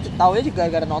sebenarnya tahu ya juga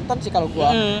gara-gara nonton sih, kalau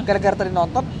gua gara-gara tadi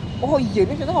nonton, oh iya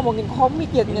ini kita ngomongin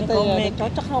komik ya ternyata ya,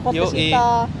 cocok sama podcast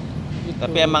kita. Gitu.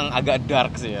 Tapi emang agak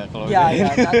dark sih ya kalau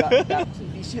agak dark sih.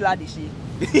 DC.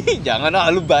 Jangan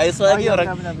lu bias lagi iya,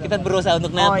 orang. benar. Kita berusaha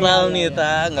untuk netral nih,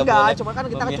 Ta. Enggak boleh. Cuma kan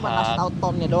kita cuma ngasih tahu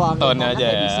tone-nya doang. Tone aja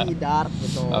ya. Edisi dark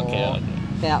gitu. Oke.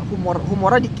 Kayak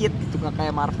humornya dikit gitu, nggak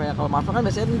kayak Marvel. Kalau Marvel kan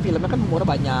biasanya filmnya kan humornya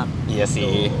banyak. Iya gitu.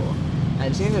 sih. Nah,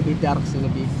 di sini lebih dark sih,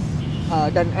 lebih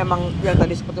dan emang yang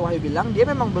tadi seperti Wahyu bilang, dia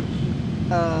memang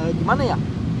gimana ya?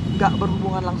 Nggak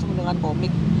berhubungan langsung dengan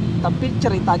komik, tapi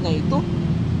ceritanya itu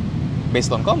based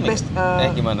on komik.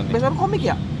 Gimana nih? Based on komik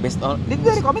ya? Based on. Dia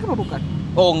dari komik apa bukan?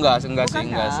 Oh, enggak sih.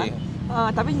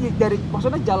 Tapi dari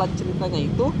maksudnya jalan ceritanya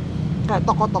itu kayak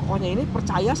tokoh-tokohnya ini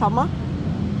percaya sama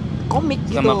komik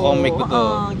gitu. Sama komik,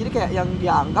 betul. Jadi kayak yang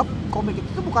dia anggap komik itu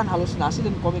tuh bukan halusinasi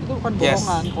dan komik itu bukan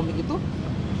bohongan. Yes. Komik itu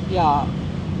ya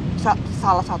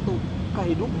salah satu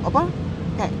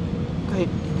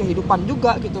kehidupan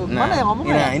juga gitu. Mana yang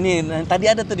ngomongnya? Nah, ini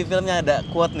tadi ada tuh di filmnya ada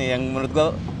quote nih yang menurut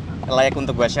gua layak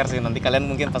untuk gua share sih. Nanti kalian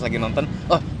mungkin pas lagi nonton,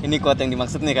 oh ini quote yang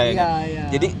dimaksud nih kayaknya. Iya.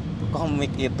 Jadi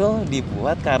komik itu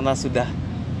dibuat karena sudah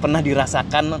pernah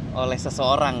dirasakan oleh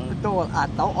seseorang. Betul,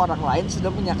 atau orang lain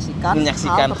sudah menyaksikan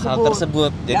hal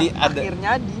tersebut. Jadi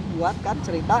akhirnya dibuatkan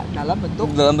cerita dalam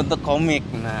bentuk komik.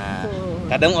 Nah,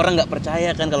 kadang orang nggak percaya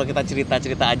kan kalau kita cerita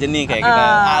aja nih kayak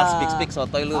kita speak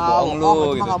sotoy lu, bohong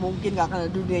lu gitu. Nggak mungkin, nggak akan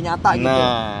dunia nyata gitu.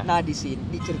 Nah di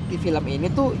sini di film ini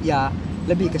tuh ya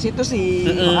lebih ke situ sih.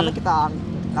 Makanya kita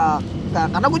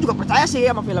karena gue juga percaya sih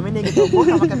sama film ini gitu. Gue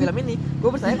sama kayak film ini, gue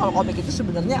percaya kalau komik itu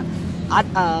sebenarnya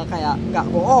kayak nggak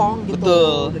bohong gitu.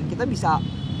 Betul. Dan kita bisa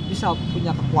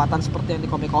punya kekuatan seperti yang di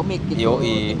komik-komik gitu.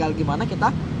 Yoi. Tinggal gimana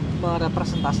kita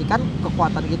merepresentasikan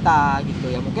kekuatan kita gitu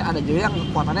ya. Mungkin ada juga yang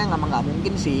kekuatannya yang nggak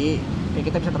mungkin sih, kayak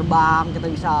kita bisa terbang, kita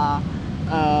bisa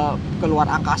keluar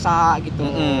angkasa gitu.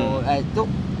 Itu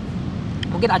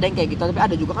mungkin ada yang kayak gitu, tapi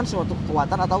ada juga kan suatu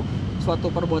kekuatan atau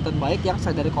suatu perbuatan baik yang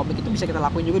dari komik itu bisa kita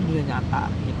lakuin juga di dunia nyata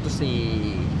gitu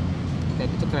sih. Kayak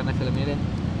gitu kerennya film ini. Dan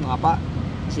mengapa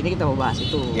di sini kita mau bahas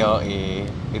itu?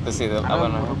 Itu sih tuh apa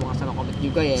namanya? Berhubungan sama komik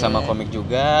juga ya. Sama komik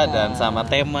juga dan sama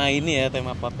tema ini ya,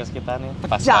 tema podcast kita nih.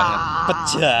 Pas banget.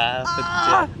 Pecah.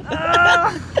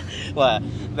 Wah,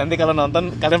 nanti kalau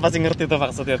nonton kalian pasti ngerti tuh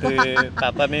maksudnya tuh.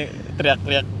 Tata nih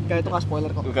teriak-teriak. Kayak itu nggak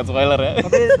spoiler kok. Bukan spoiler ya.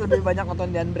 Tapi lebih banyak nonton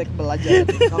di Unbreakable aja.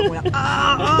 Kalau mau yang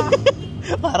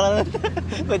parah.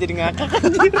 Gue jadi ngakak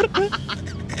anjir.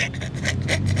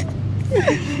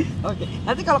 Oke.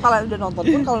 Nanti kalau kalian udah nonton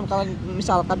pun, kalau kalian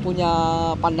misalkan punya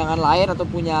pandangan lain atau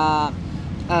punya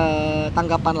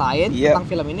tanggapan lain tentang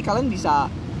film ini, kalian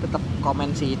bisa tetap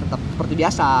komen sih, tetap seperti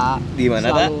biasa. Di mana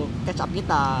selalu catch up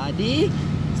kita di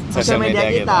sosial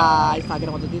media kita,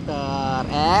 Instagram atau Twitter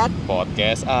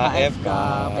 @podcastafk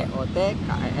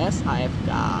POTKSAFK.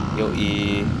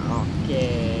 Yoi. Oke.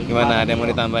 Gimana? Ada yang mau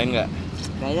ditambahin nggak?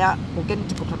 Kayaknya mungkin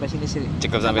cukup sampai sini sih.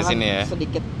 Cukup sampai sini ya.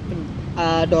 Sedikit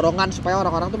dorongan supaya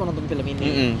orang-orang tuh menonton film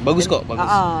ini. Bagus kok, bagus.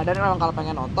 Dan memang kalau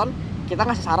pengen nonton, kita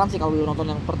ngasih saran sih kalau belum nonton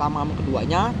yang pertama sama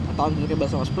keduanya atau Unbreakable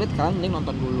sama Split, kalian mending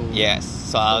nonton dulu. Yes,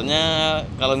 soalnya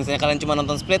kalau misalnya kalian cuma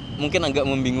nonton Split mungkin agak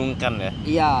membingungkan ya.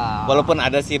 Iya. Walaupun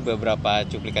ada sih beberapa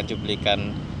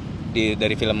cuplikan-cuplikan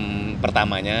dari film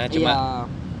pertamanya, cuma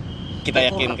kita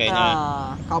yakin kayaknya.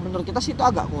 Kalau menurut kita sih itu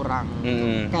agak kurang.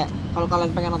 Kayak kalau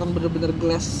kalian pengen nonton bener-bener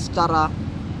glass secara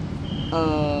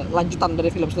lanjutan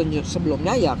dari film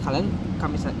sebelumnya ya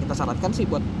kita sarankan sih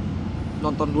buat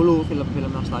nonton dulu film-film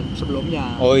yang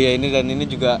sebelumnya. Oh iya, ini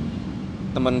juga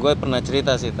teman gue pernah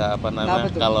cerita sih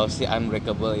kalau si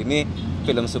Unbreakable ini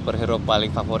film superhero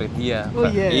paling favorit dia.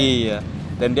 Iya.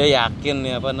 Dan dia yakin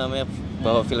nih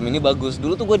bahwa film ini bagus.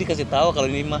 Dulu tuh gue dikasih tahu kalau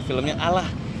ini mah filmnya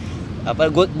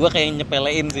gue kayak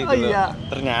nyepelein sih dulu. Iya.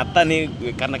 Ternyata nih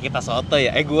karena kita sotoy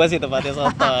ya. Gue sih tepatnya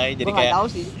sotoy. Jadi kayak tahu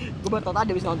sih. Gue baru tahu ada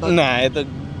bisa nonton. Nah, itu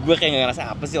gue kayak nggak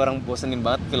ngerasa apa sih orang bosenin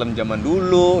banget film zaman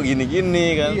dulu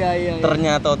gini-gini kan. Iya.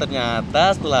 Ternyata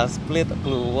setelah Split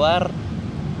keluar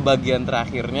bagian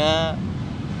terakhirnya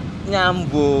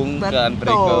nyambung ke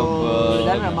Unbreakable.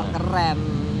 Dan memang keren.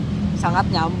 Sangat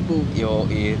nyambung.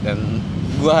 Yoi, dan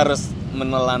gue harus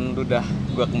menelan ludah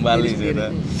gue kembali sih.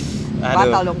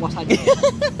 Batal dong puasanya.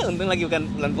 Untung lagi bukan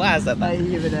bulan puasa.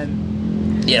 Iya benar.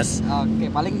 Yes. Oke,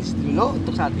 paling dulu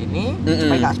untuk saat ini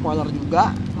supaya nggak spoiler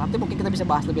juga. Nanti mungkin kita bisa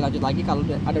bahas lebih lanjut lagi kalau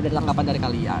ada tanggapan dari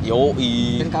kalian.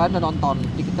 Yoi. Dan kalian udah nonton,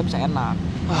 jadi kita bisa enak.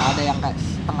 Ada yang kayak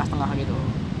setengah-setengah gitu.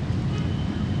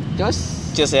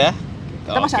 Cus ya.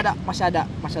 Kita masih ada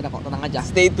kok, tenang aja.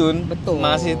 Stay tune. Betul.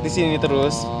 Masih di sini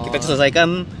terus. Kita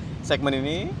selesaikan segmen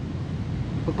ini.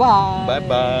 Bye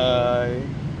bye.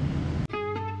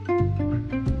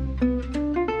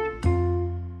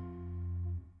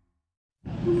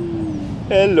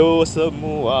 Halo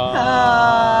semua.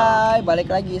 Hai, balik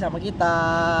lagi sama kita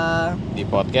Di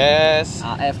podcast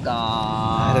AFK.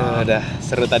 Aduh, udah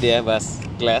seru tadi ya bahas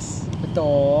Glass.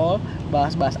 Betul,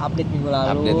 bahas update minggu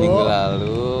lalu.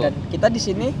 Dan kita di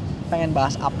sini pengen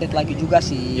bahas update lagi juga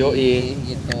sih. Yoi.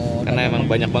 Gitu. Karena emang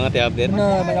banyak banget ya update.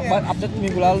 Bener, banyak banget update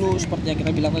minggu lalu. Seperti yang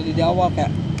kita bilang tadi di awal,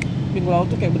 kayak minggu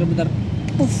lalu tuh kayak bener-bener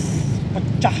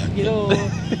pecah gitu.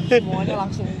 Semuanya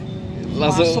langsung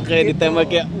masuk kayak gitu. ditembak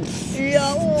kayak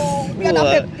iya, ini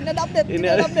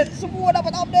ada update, semua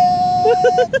dapat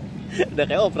update. udah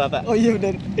kayak opera tak? Oh iya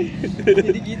benar.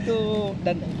 Jadi gitu.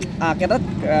 Dan akhirnya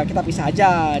kita pisah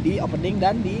aja di opening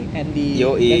dan di ending.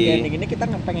 Yoi. Dan di ending ini kita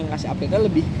pengen ngasih update-nya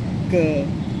lebih ke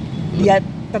dia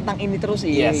tentang ini terus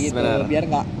sih, Yes, gitu. Bener. Biar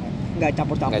nggak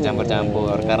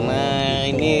campur-campur. Karena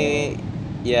gitu. ini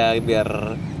ya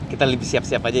biar kita lebih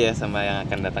siap-siap aja ya sama yang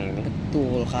akan datang ini.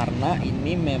 Betul, karena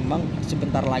ini memang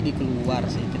sebentar lagi keluar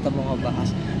sih. Kita mau ngebahas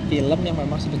film yang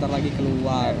memang sebentar lagi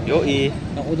keluar. Yoi.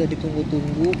 Yang udah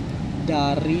ditunggu-tunggu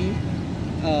dari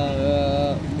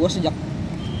gue sejak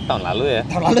Tahun lalu ya?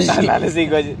 Tahun lalu sih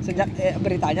gue sejak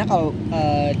beritanya kalau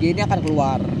dia ini akan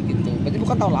keluar gitu. Berarti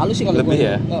bukan tahun lalu sih kalau gue. Lebih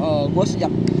ya? Gue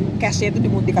sejak cast-nya itu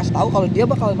dikasih tahu kalau dia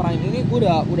bakal meranin ini, gue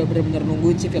udah benar-benar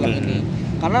nungguin si film ini.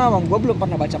 Karena memang gue belum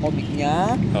pernah baca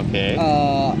komiknya. Oke.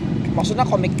 Maksudnya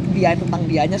komik dia tentang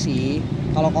dianya sih.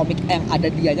 Kalau komik yang ada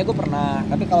dianya gue pernah,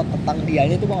 tapi kalau tentang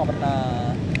dianya itu gue nggak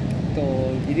pernah.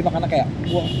 Tuh, jadi makanya kayak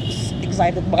gue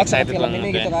excited banget sama film ini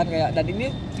gitu kan, kayak. Dan ini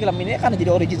film ini akan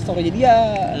jadi origin story dia.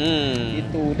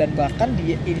 Gitu. Dan bahkan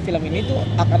film ini tuh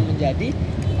akan menjadi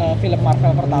film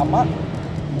Marvel pertama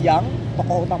yang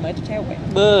tokoh utamanya itu cewek.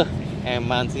 Beuh,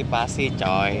 emansipasi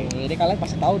coy. Jadi kalian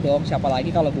pasti tahu dong siapa lagi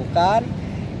kalau bukan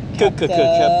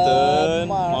Captain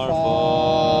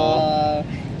Marvel.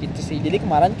 Gitu sih. Jadi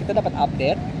kemarin kita dapat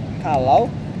update kalau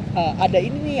ada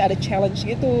ini nih, ada challenge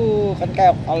gitu. Kan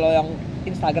kayak kalau yang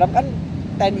Instagram kan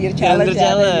 10-year challenge.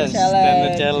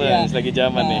 10-year challenge Ya. lagi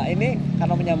zaman nih. Nah, ini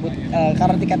karena menyambut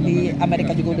karena tiket di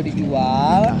Amerika juga udah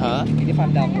dijual. Ini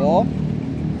Fandango.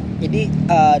 Jadi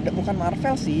bukan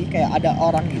Marvel sih, kayak ada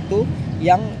orang gitu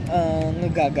yang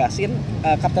ngegagasin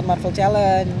Captain Marvel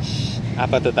Challenge.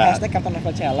 Apa tuh tak? Hashtag Captain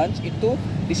Marvel Challenge itu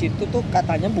di situ tuh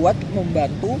katanya buat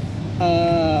membantu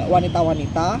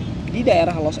wanita-wanita di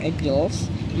daerah Los Angeles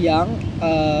yang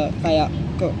kayak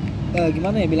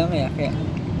gimana ya bilangnya ya, kayak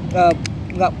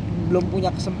belum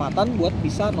punya kesempatan buat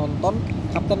bisa nonton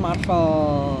Captain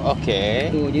Marvel.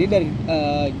 Oke. Tuh, jadi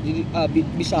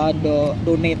bisa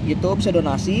donate gitu, bisa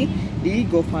donasi di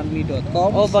gofundme.com.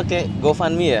 Oh, pakai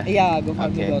GoFundMe ya? Iya,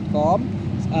 gofundme.com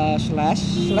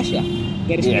slash ya,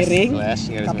 garis miring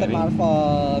Captain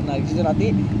Marvel. Nah, di situ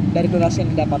nanti dari donasi yang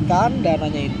didapatkan,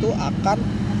 dananya itu akan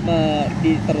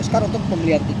diteruskan untuk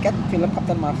pembelian tiket film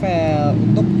Captain Marvel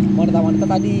untuk wanita-wanita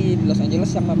tadi di Los Angeles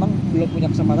yang memang belum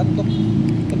punya kesempatan untuk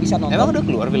bisa nonton. Emang udah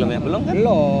keluar filmnya? Belum kan?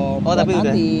 Belum. Oh, tapi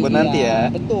udah buat nanti ya.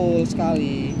 Betul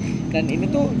sekali. Dan ini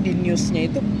tuh di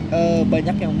newsnya itu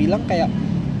banyak yang bilang kayak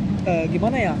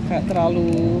gimana ya, kayak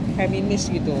terlalu feminis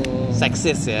gitu.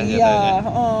 Seksis ya. Iya.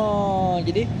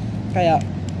 Jadi kayak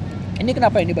ini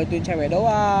kenapa yang dibantuin cewek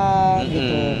doang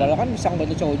gitu, padahal kan bisa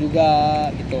ngebantu cowok juga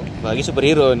gitu. Apalagi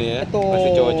superhero nih ya. Betul. Pasti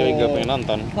cowok-cowok gak pengen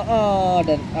nonton.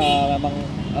 Dan memang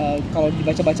kalau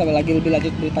dibaca-baca lagi lebih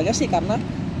lanjut beritanya sih, karena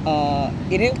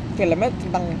ini filmnya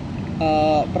tentang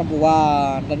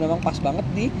perempuan dan memang pas banget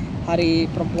di Hari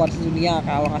Perempuan Sedunia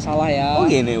kalau nggak salah ya. Oh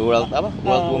gini, World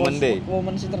Women Day.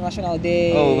 Women's International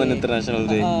Day. Oh, Women International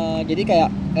Day. Jadi kayak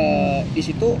di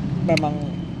situ memang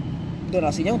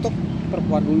donasinya untuk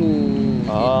perempuan dulu.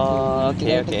 Oh,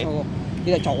 gitu. oke.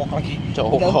 Tidak cowok lagi.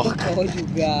 Cowok. Untuk cowok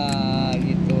juga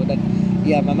gitu. Dan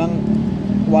ya memang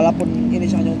walaupun ini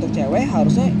hanya untuk cewek,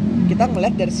 harusnya kita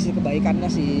ngeliat dari sisi kebaikannya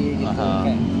sih gitu.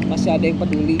 Kayak masih ada yang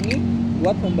peduli nih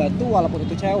buat membantu walaupun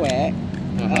itu cewek.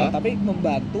 Tapi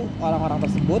membantu orang-orang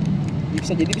tersebut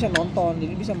bisa nonton,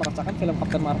 jadi bisa merasakan film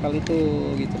Captain Marvel itu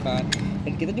gitu kan.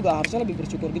 Dan kita juga harusnya lebih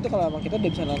bersyukur gitu kalau memang kita udah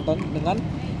bisa nonton dengan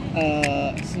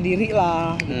sendiri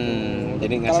lah gitu.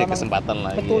 Jadi ngasih kesempatan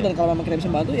lah. Betul, dan kalau memang kita bisa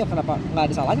bantu ya kenapa nggak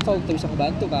ada salahnya kalau kita bisa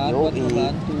ngebantu kan. Buat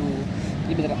ngebantu.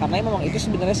 Jadi bener, karena memang itu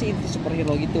sebenarnya sih inti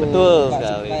superhero gitu. Betul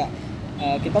sekali. Kayak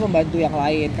kita membantu yang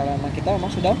lain kalau memang kita memang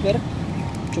sudah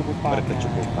berkecukupan.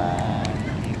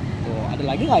 Gitu. Ada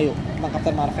lagi nggak yuk tentang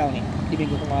Captain Marvel nih di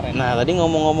minggu kemarin? Nah, tadi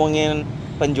ngomong-ngomongin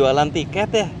penjualan tiket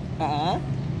ya.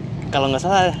 Kalau nggak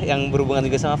salah yang berhubungan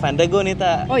juga sama Fandango nih,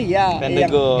 tak? Oh iya,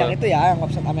 Fandango. Yang itu ya, yang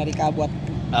website Amerika buat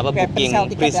booking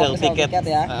pre-sale tiket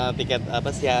ya. Tiket apa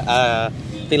sih ya,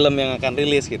 film yang akan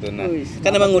rilis gitu. Nah,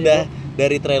 kan emang udah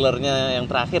dari trailernya yang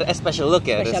terakhir special look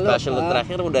ya, special look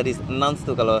terakhir udah di announce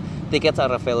tuh kalau tickets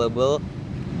are available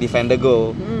di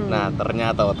Fandango. Nah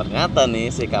ternyata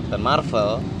nih si Captain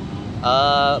Marvel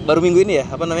baru minggu ini ya,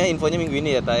 infonya minggu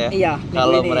ini ya Ta ya. Iya.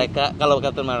 Kalau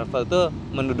Captain Marvel tuh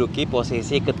menduduki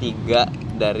posisi ketiga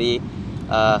dari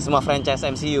semua franchise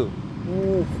MCU.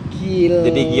 Gila.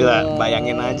 Jadi gila,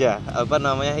 bayangin aja.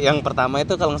 Yang pertama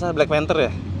itu kalau nggak salah Black Panther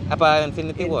ya? Apa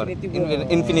Infinity War.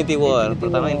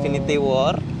 Pertama Infinity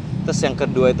War, terus yang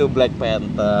kedua itu Black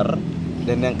Panther.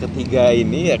 Dan yang ketiga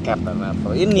ini ya Captain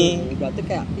Marvel ini. Berarti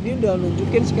kayak ini udah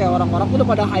nunjukin sih kayak orang-orang udah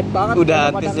pada hype banget. Udah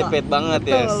anticipate banget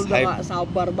ya. Udah gak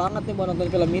sabar banget nih mau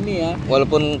nonton film ini ya.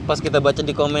 Walaupun pas kita baca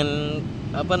di komen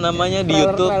di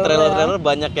YouTube trailer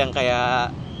banyak yang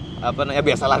kayak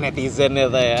biasalah netizen ya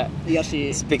Ta ya. Iya sih.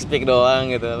 Speak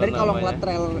doang gitu. Dari kalau ngeliat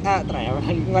trailer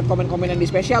ngeliat komen-komen yang di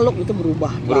special look itu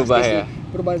berubah ya.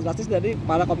 Berubah drastis dari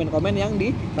pada komen-komen yang di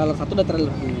trailer 1 dan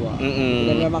trailer 2.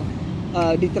 Dan memang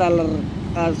di trailer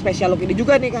special look ini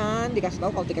juga nih kan dikasih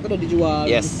tahu kalau tiketnya udah dijual.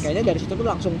 Yes. Kayaknya dari situ tuh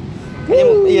langsung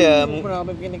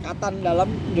peningkatan dalam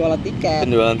penjualan tiket.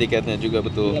 Penjualan tiketnya juga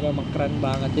betul. Iya memang keren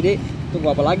banget. Jadi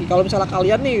tunggu apa lagi? Kalau misalnya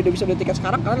kalian nih udah bisa beli tiket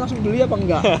sekarang, kalian langsung beli apa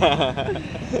enggak?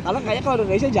 Karena kayaknya kalau di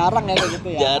Indonesia jarang ya kayak gitu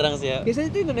ya. Jarang sih ya. Biasanya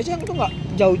itu Indonesia itu nggak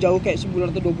jauh-jauh kayak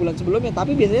sebulan atau 2 bulan sebelumnya,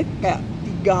 tapi biasanya kayak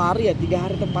 3 hari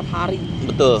atau 4 hari.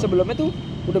 Betul. Sebelumnya tuh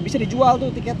udah bisa dijual tuh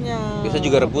tiketnya. Bisa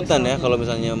juga rebutan ya kalau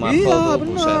misalnya Marvel tuh. Iya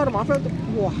benar, Marvel tuh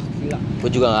wah gila.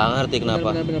 Gue juga nggak ngerti kenapa.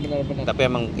 Benar. Tapi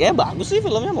emang ya bagus sih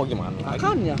filmnya, mau gimana lagi.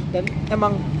 Makanya, dan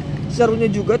emang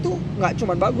serunya juga tuh nggak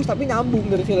cuma bagus tapi nyambung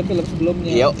dari film-film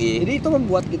sebelumnya. Jadi itu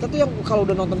membuat kita tuh yang kalau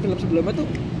udah nonton film sebelumnya tuh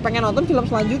pengen nonton film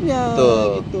selanjutnya.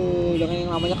 Betul. Gitu. Dengan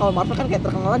yang namanya kalau Marvel kan kayak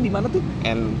terkenal di mana tuh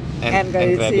end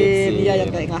credit scene, dia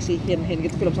yang kayak ngasih hint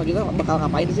gitu film selanjutnya bakal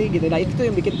ngapain sih gitu. Nah itu tuh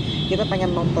yang bikin kita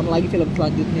pengen nonton lagi film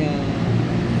selanjutnya.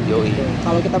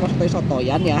 Kalau kita mau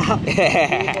sotoyan ya di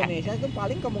Indonesia itu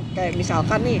paling kayak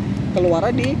misalkan nih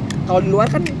keluarnya kalau di luar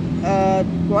kan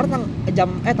keluar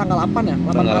tanggal 8 ya,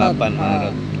 8 Maret.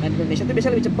 Nah, di Indonesia itu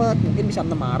biasanya lebih cepat, mungkin bisa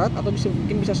 6 Maret atau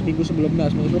mungkin bisa seminggu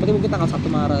sebelumnya. Mungkin tanggal 1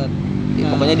 Maret.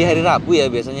 Nah, pokoknya di hari Rabu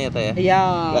ya biasanya ya Ta ya. Iya.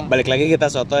 Balik lagi kita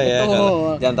soto ya.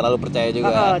 Jangan terlalu percaya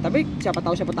juga. Tapi siapa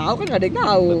tahu kan nggak ada yang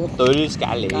tahu. Betul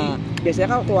sekali. Nah,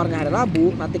 biasanya kalau keluarnya hari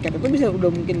Rabu, nah tiket itu bisa udah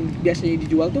mungkin biasanya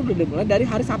dijual tuh udah mulai dari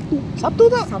hari Sabtu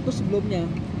tak? Sabtu sebelumnya.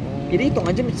 Jadi hitung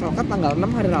aja misalkan tanggal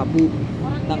 6 hari Rabu,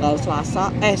 tanggal Selasa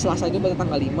itu berarti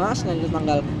tanggal 5, Senin itu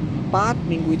tanggal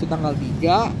 4, Minggu itu tanggal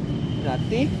 3,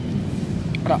 berarti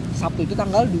Sabtu itu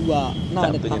tanggal 2. Nah,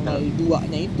 ada tanggal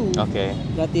 2-nya itu.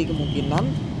 Berarti kemungkinan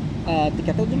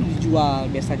tiketnya itu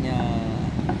dijual biasanya.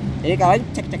 Jadi kalian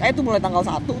cek aja tuh mulai tanggal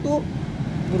 1 tuh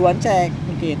buruan cek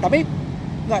mungkin. Tapi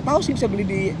nggak tahu sih bisa beli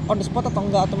di on the spot atau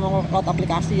enggak, atau mau lewat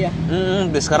aplikasi ya.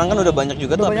 Sekarang kan udah banyak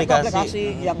juga tuh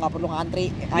aplikasi yang nggak perlu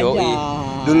ngantri aja.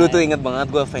 Dulu tuh inget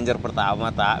banget gue Avenger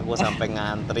pertama gue sampai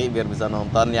ngantri biar bisa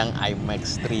nonton yang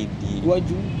IMAX 3D. Gue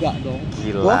juga dong.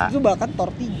 Gila. Gue tuh bahkan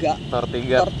Thor 3. Thor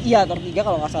 3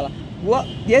 kalau nggak salah.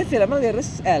 Dia filmnya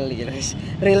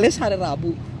rilis hari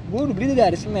Rabu. Gue udah beli dari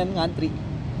hari Senin ngantri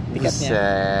tiketnya.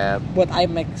 Buset. Buat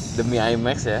IMAX. Demi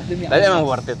IMAX ya. Tapi emang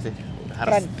worth it sih.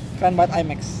 Keren banget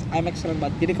IMAX keren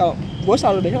banget. Jadi kalau gue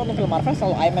selalu biasa nonton film Marvel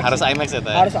selalu IMAX. Harus IMAX ya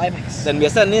Ta? Harus IMAX. Dan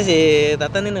biasa nih si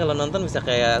Tata nih kalau nonton bisa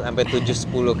kayak sampai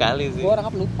 7-10 kali sih. Gue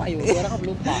orangnya pelupa.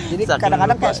 Jadi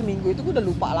kadang-kadang kayak seminggu itu gue udah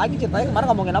lupa lagi ceritanya kemarin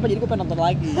ngomongin apa, jadi gue pengen nonton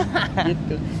lagi.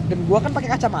 Gitu. Dan gue kan pakai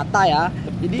kacamata ya.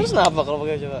 Jadi terus kenapa kalau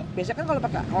pakai kacamata? Biasanya kan kalau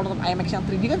nonton IMAX yang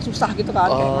 3D kan susah gitu kan,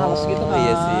 kayak males gitu kan.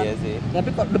 Iya sih. Tapi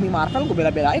kok demi Marvel gue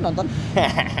bela-belain nonton.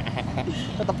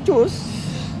 Tetap cus.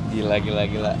 Gila.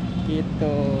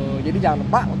 Gitu. Jadi jangan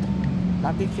lupa untuk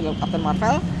nanti film Captain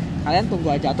Marvel kalian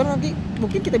tunggu aja, atau nanti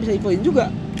mungkin kita bisa infoin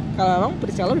juga kalau memang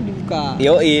pre-sale udah dibuka.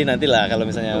 Nantilah kalau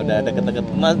misalnya udah deket-deket.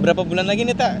 Berapa bulan lagi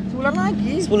nih Ta? Sebulan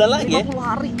lagi 50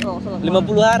 hari.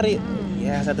 50 hari.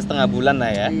 Ya 1,5 bulan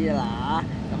lah ya. Iyalah,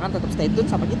 kan tetap stay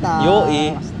tune sama kita.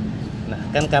 Nah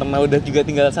kan karena udah juga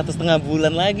tinggal 1,5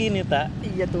 bulan lagi nih Ta.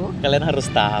 Iya tuh. Kalian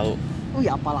harus tahu.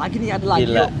 Apalagi nih ada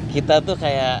lagi. Gila, kita tuh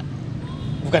kayak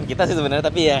bukan kita sih sebenarnya,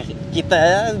 tapi ya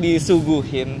kita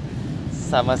disuguhin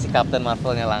sama si Captain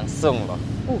Marvelnya langsung loh.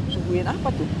 Suguhin apa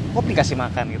tuh? Kopi kasih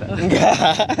makan gitu.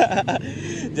 Enggak.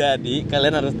 Jadi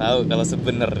kalian harus tahu kalau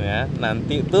sebenarnya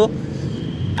nanti tuh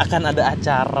akan ada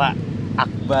acara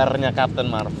akbarnya Captain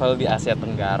Marvel di Asia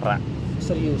Tenggara.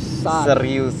 Seriusan.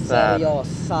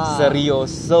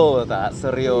 Serioso.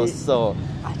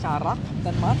 Acara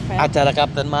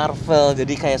Captain Marvel.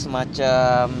 Jadi kayak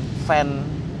semacam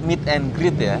fan meet and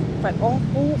greet ya.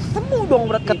 Ketemu dong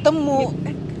berarti. Ketemu.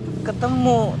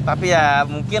 Tapi ya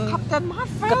mungkin Captain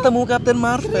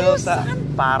Marvel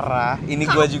parah. Ini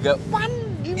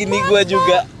gua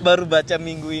juga baru baca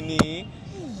minggu ini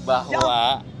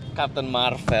bahwa Captain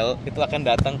Marvel itu akan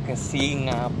datang ke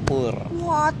Singapura.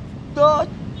 What the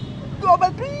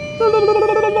global peace.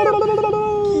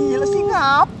 Gila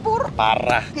Singapura.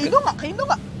 Parah. Ke Indo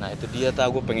nggak? Nah itu dia,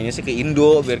 gue pengennya sih ke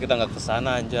Indo biar kita nggak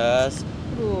kesana Jas.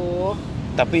 Aduh.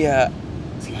 Tapi ya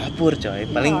Singapura coy,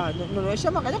 paling Indonesia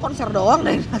makanya konser doang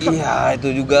deh. Iya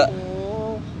itu juga.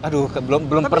 Aduh belum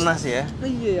Tapi, pernah sih ya.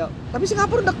 Iya ya. Tapi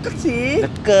Singapura deket sih.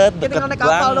 Deket Kita naik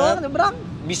kapal doang nyebrang.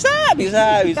 Bisa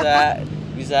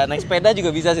naik sepeda juga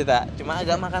bisa sih tak. Cuma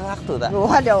agak makan waktu tak.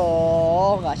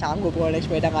 Waduh, nggak sanggup gue naik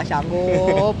sepeda, nggak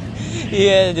sanggup.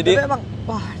 Iya jadi. Tapi emang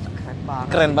wah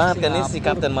keren banget kan nih si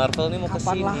Captain Marvel nih mau Kapan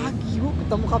kesini. lagi yuk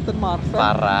ketemu Captain Marvel?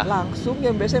 Parah. Langsung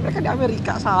yang biasanya mereka di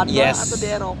Amerika sana atau di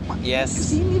Eropa.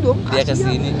 Kesini dong. Dia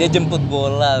kesini, dia jemput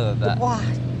bola loh tak. Wah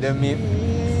demi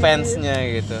fansnya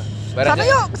gitu.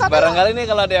 Barangkali nih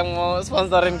kalau ada yang mau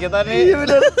sponsorin kita nih. Iya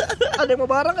benar. Ada yang mau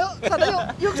bareng yuk.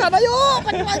 Sana yuk.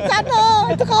 Penyuan sana.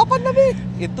 Itu kapan tapi?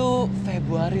 Itu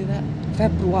Februari tak.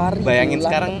 Februari. Bayangin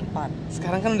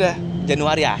sekarang kan udah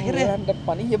Januari akhir ya. Bulan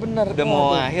depan. Iya benar. Udah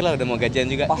mau akhir lah, udah mau gajian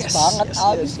juga. Pas banget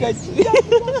habis gajian.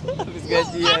 Habis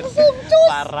gajian.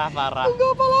 Parah. Tunggu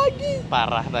apa lagi?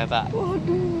 Parah tak.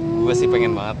 Waduh. Gue sih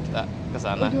pengen banget tak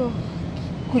kesana.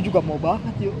 Gue juga mau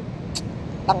banget yuk.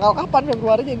 Tanggal kapan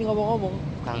Februari ini ngomong-ngomong?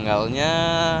 Tanggalnya,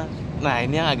 nah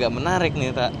ini yang agak menarik nih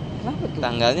tak. Kenapa tuh?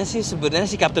 Tanggalnya sih sebenarnya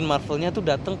si Captain Marvelnya tuh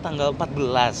datang tanggal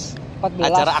 14.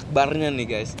 Acara akbarnya nih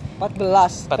guys.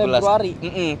 14 Februari.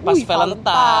 Pas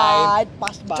Valentine.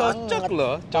 Pas banget. Cocok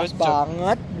loh. Pas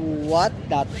banget buat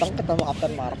datang ketemu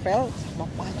Captain Marvel sama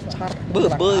pacar.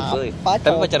 Boy.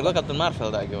 Tapi pacar gua Captain Marvel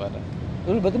tak gimana?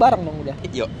 Lu berarti bareng dong udah.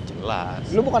 Yo jelas.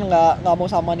 Lu bukan nggak mau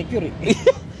sama Nick Fury?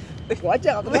 Gua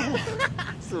aja Captain Marvel.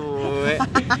 Suwe.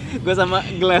 Gue sama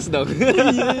Glass dong.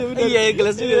 Iya,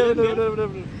 Glass juga.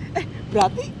 Bener.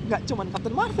 Berarti nggak cuma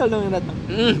Captain Marvel dong yang datang?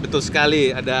 Betul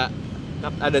sekali.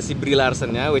 Ada si Brie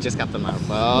Larson-nya, which is Captain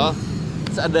Marvel.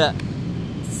 Terus ada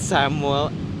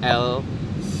Samuel L.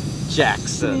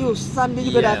 Jackson. Seriusan dia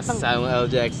juga datang. Samuel L.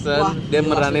 Jackson. Wah, dia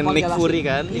meranin Nick Fury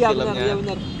kan di filmnya. Iya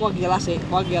benar. Wah gila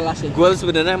sih. Gue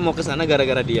sebenarnya mau kesana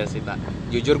gara-gara dia sih tak.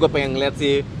 Jujur gue pengen ngeliat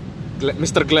si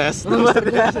Mr. Glass. Mr.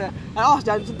 Glass ya.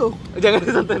 Jangan sentuh. Jangan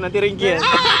sentuh nanti ringkih.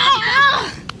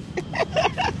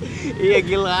 Iya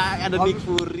gila, ada Nick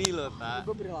Fury loh tak.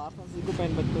 Gue Brie Larson sih, gue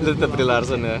pengen betul. Tetap Brie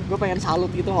Larson ya. Gue pengen salut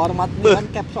gitu, hormat dengan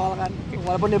cap soal kan.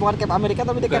 Walaupun dia bukan cap Amerika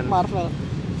tapi dia cap Marvel.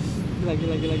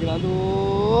 Gila.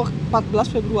 Aduh,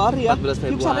 14 Februari ya. 14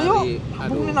 Februari. Yuk sana yuk.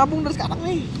 Nabung dari sekarang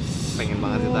nih. Pengen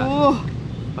banget sih tak.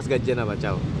 Pas gajian apa,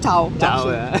 Ciao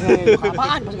ya.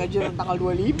 Apaan pas gajian tanggal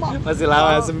 25? Masih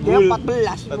lama, sembul. Dia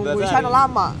 14 nunggu di sana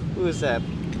lama. Buset.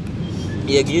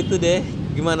 Iya gitu deh.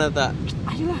 Gimana tak?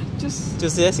 Ayolah, cus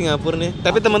ya Singapura nih.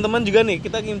 Tapi teman-teman juga nih,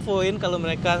 kita infoin kalau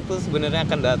mereka tuh sebenarnya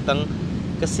akan datang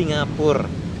ke Singapura.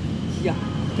 Iya,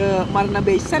 ke Marina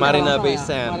Bay Sands. Marina Bay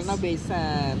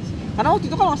Sands. Karena waktu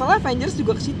itu kalau nggak salah Avengers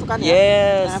juga ke situ kan ya.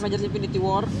 Yes. Nah, Avengers Infinity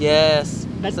War. Yes.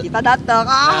 Dan kita datang.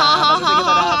 Kita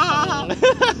datang.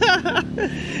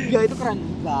 Ya itu keren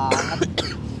banget.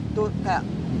 Itu kayak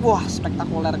wah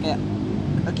spektakuler kayak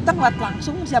kita ngeliat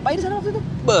langsung siapa aja di sana waktu itu?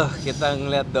 Kita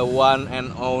ngeliat the one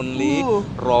and only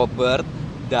Robert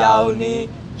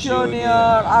Downey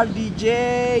Jr. RDJ.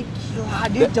 Gila,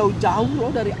 dia jauh-jauh loh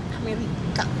dari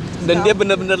Amerika. Dan dia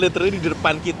benar-benar literally di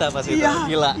depan kita pas itu.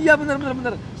 Gila. Iya benar.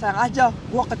 Sayang aja,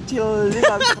 gua kecil dia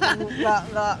nggak bisa ketemu,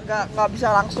 nggak bisa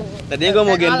langsung. Tadinya gua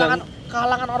mau gendong.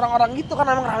 Kalangan orang-orang gitu kan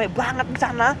emang rame banget di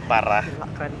sana. Parah. Gila,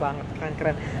 keren banget,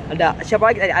 keren. Ada siapa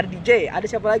lagi? Ada DJ. Ada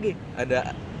siapa lagi?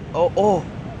 Ada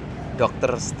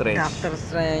Doctor Strange.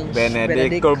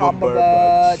 Benedict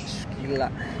Cumberbatch.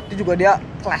 Gila. Itu juga dia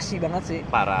classy banget sih.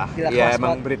 Parah. Iya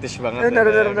emang British banget.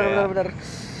 Bener.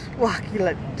 Wah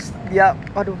gila. Dia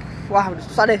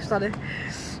susah deh.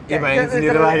 Ya bayangin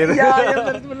sendiri lah gitu. Iya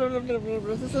bener.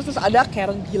 Terus ada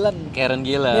Karen Gillan.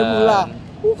 Nebula.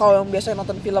 Kalau yang biasa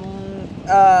nonton film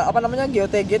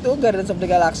GOTG tuh Guardians of the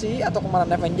Galaxy atau kemarin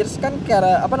Avengers kan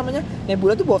kayak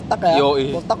Nebula tuh botak ya.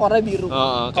 Botak warna biru.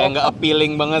 Kayak nggak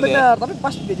appealing banget. Bener, ya. Tapi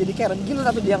pas dia jadi Karen Gillan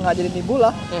atau dia nggak jadi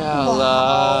Nebula. Ya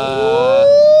Allah.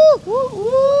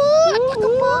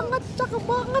 Cakep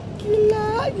banget, gila.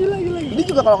 Ini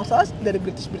juga kalau nggak salah dari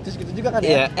British gitu juga kan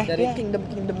ya. Dari Kingdom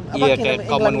Kingdom England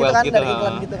gitu kan, dari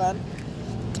England gitu kan.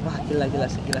 Wah gila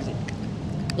sih.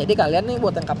 Jadi kalian nih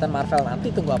buat yang Captain Marvel nanti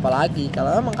tunggu apa lagi?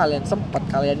 Kalau memang kalian sempat,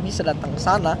 kalian bisa datang ke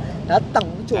sana, datang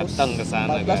ke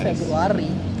sana 14 Februari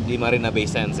di Marina Bay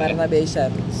Sands.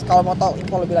 Kalau mau tahu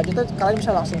info lebih lanjut tuh kalian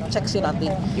bisa langsung cek sih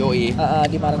nanti.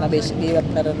 Di Marina Bay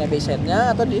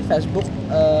Sands-nya atau di Facebook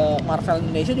Marvel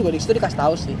Indonesia juga di situ dikasih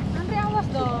tahu sih. Andre awas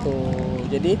dong. Gitu.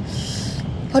 Jadi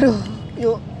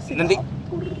yuk Nanti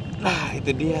nah itu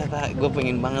dia tak, gue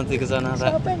pengen banget sih kesana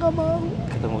tak. Siapa yang gak mau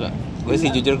Ketemu gak? Gue sih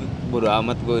jujur bodo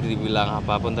amat gue dibilang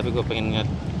apapun, tapi gue pengen ngeliat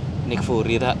Nick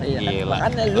Fury tak. Iya, Gila,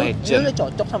 makanya lu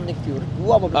cocok sama Nick Fury,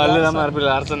 gua sama Brie Larson. Larson. Lu sama Brie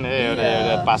Larson ya,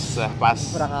 udah pas.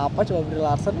 Kurang apa coba Brie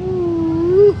Larson.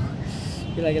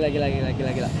 Gila.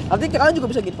 Nanti kalian juga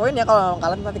bisa infoin ya kalau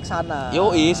kalian nanti kesana.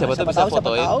 Yoi, siapa tahu bisa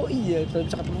fotoin. Siapa tahu, iya, kita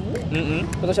bisa ketemu.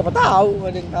 Atau siapa tahu,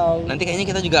 ada yang tahu. Nanti kayaknya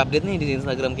kita juga update nih di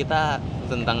Instagram kita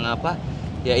tentang apa?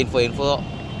 Ya info-info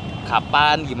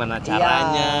kapan, gimana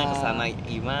caranya, kesana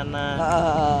gimana.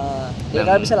 Jadi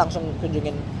kalian bisa langsung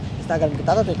kunjungin Instagram kita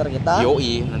atau Twitter kita.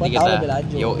 Yoi, nanti kita lebih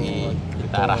lanjut.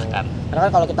 Kita arahkan. Karena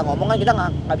kan kalau kita ngomong kan kita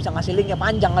nggak bisa ngasih linknya,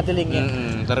 panjang ngasih linknya.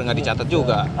 Ntar nggak dicatat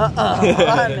juga.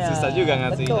 Susah juga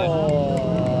ngasihnya.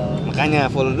 Betul. Makanya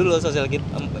follow dulu sosial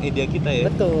media kita ya.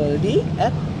 Betul, di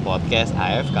 @podcast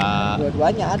AFK.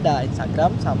 Dua-duanya ada,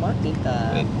 Instagram sama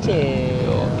Twitter.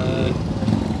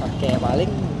 Oke, paling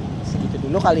segitu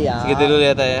dulu kali ya. Segitu dulu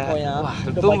ya, ya. Wah,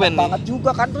 tumben banget juga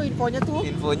kan tuh infonya tuh.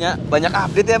 Infonya banyak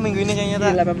update ya minggu ini kayaknya.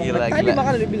 Gila, memang tadi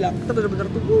makanya dia bilang kita bener-bener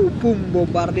tuh boom,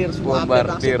 bombardir semua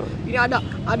update. Ini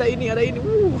ada ini.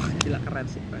 Gila keren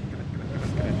sih, keren.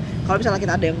 Kalau misalnya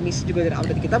kita ada yang miss juga dari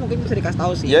update kita, mungkin bisa dikasih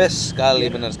tahu sih. Yes,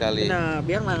 benar sekali. Nah,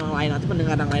 biar yang lain nanti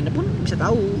pendengar yang lainnya pun bisa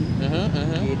tahu.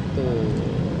 Gitu.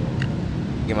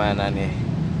 Gimana nih?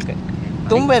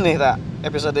 Tumben nih, tak.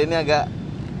 Episode ini agak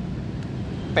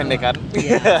pendekan.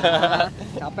 Iya.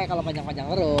 Capek kalau panjang-panjang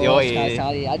terus.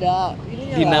 Sekali-sekali ada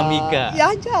ininya dinamika. Ya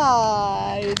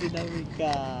Jay,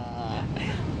 dinamika.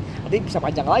 Nanti bisa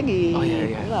panjang lagi. Oh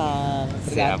iya. Tenang,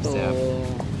 tergantung.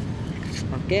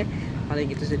 Siap. Oke, paling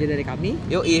itu saja dari kami.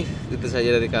 Itu saja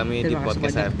dari kami di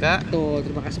podcast AFK. Tuh,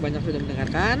 terima kasih banyak sudah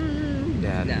mendengarkan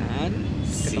dan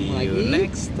ketemu lagi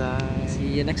next time.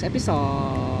 See you next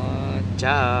episode.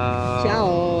 Ciao.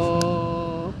 Ciao.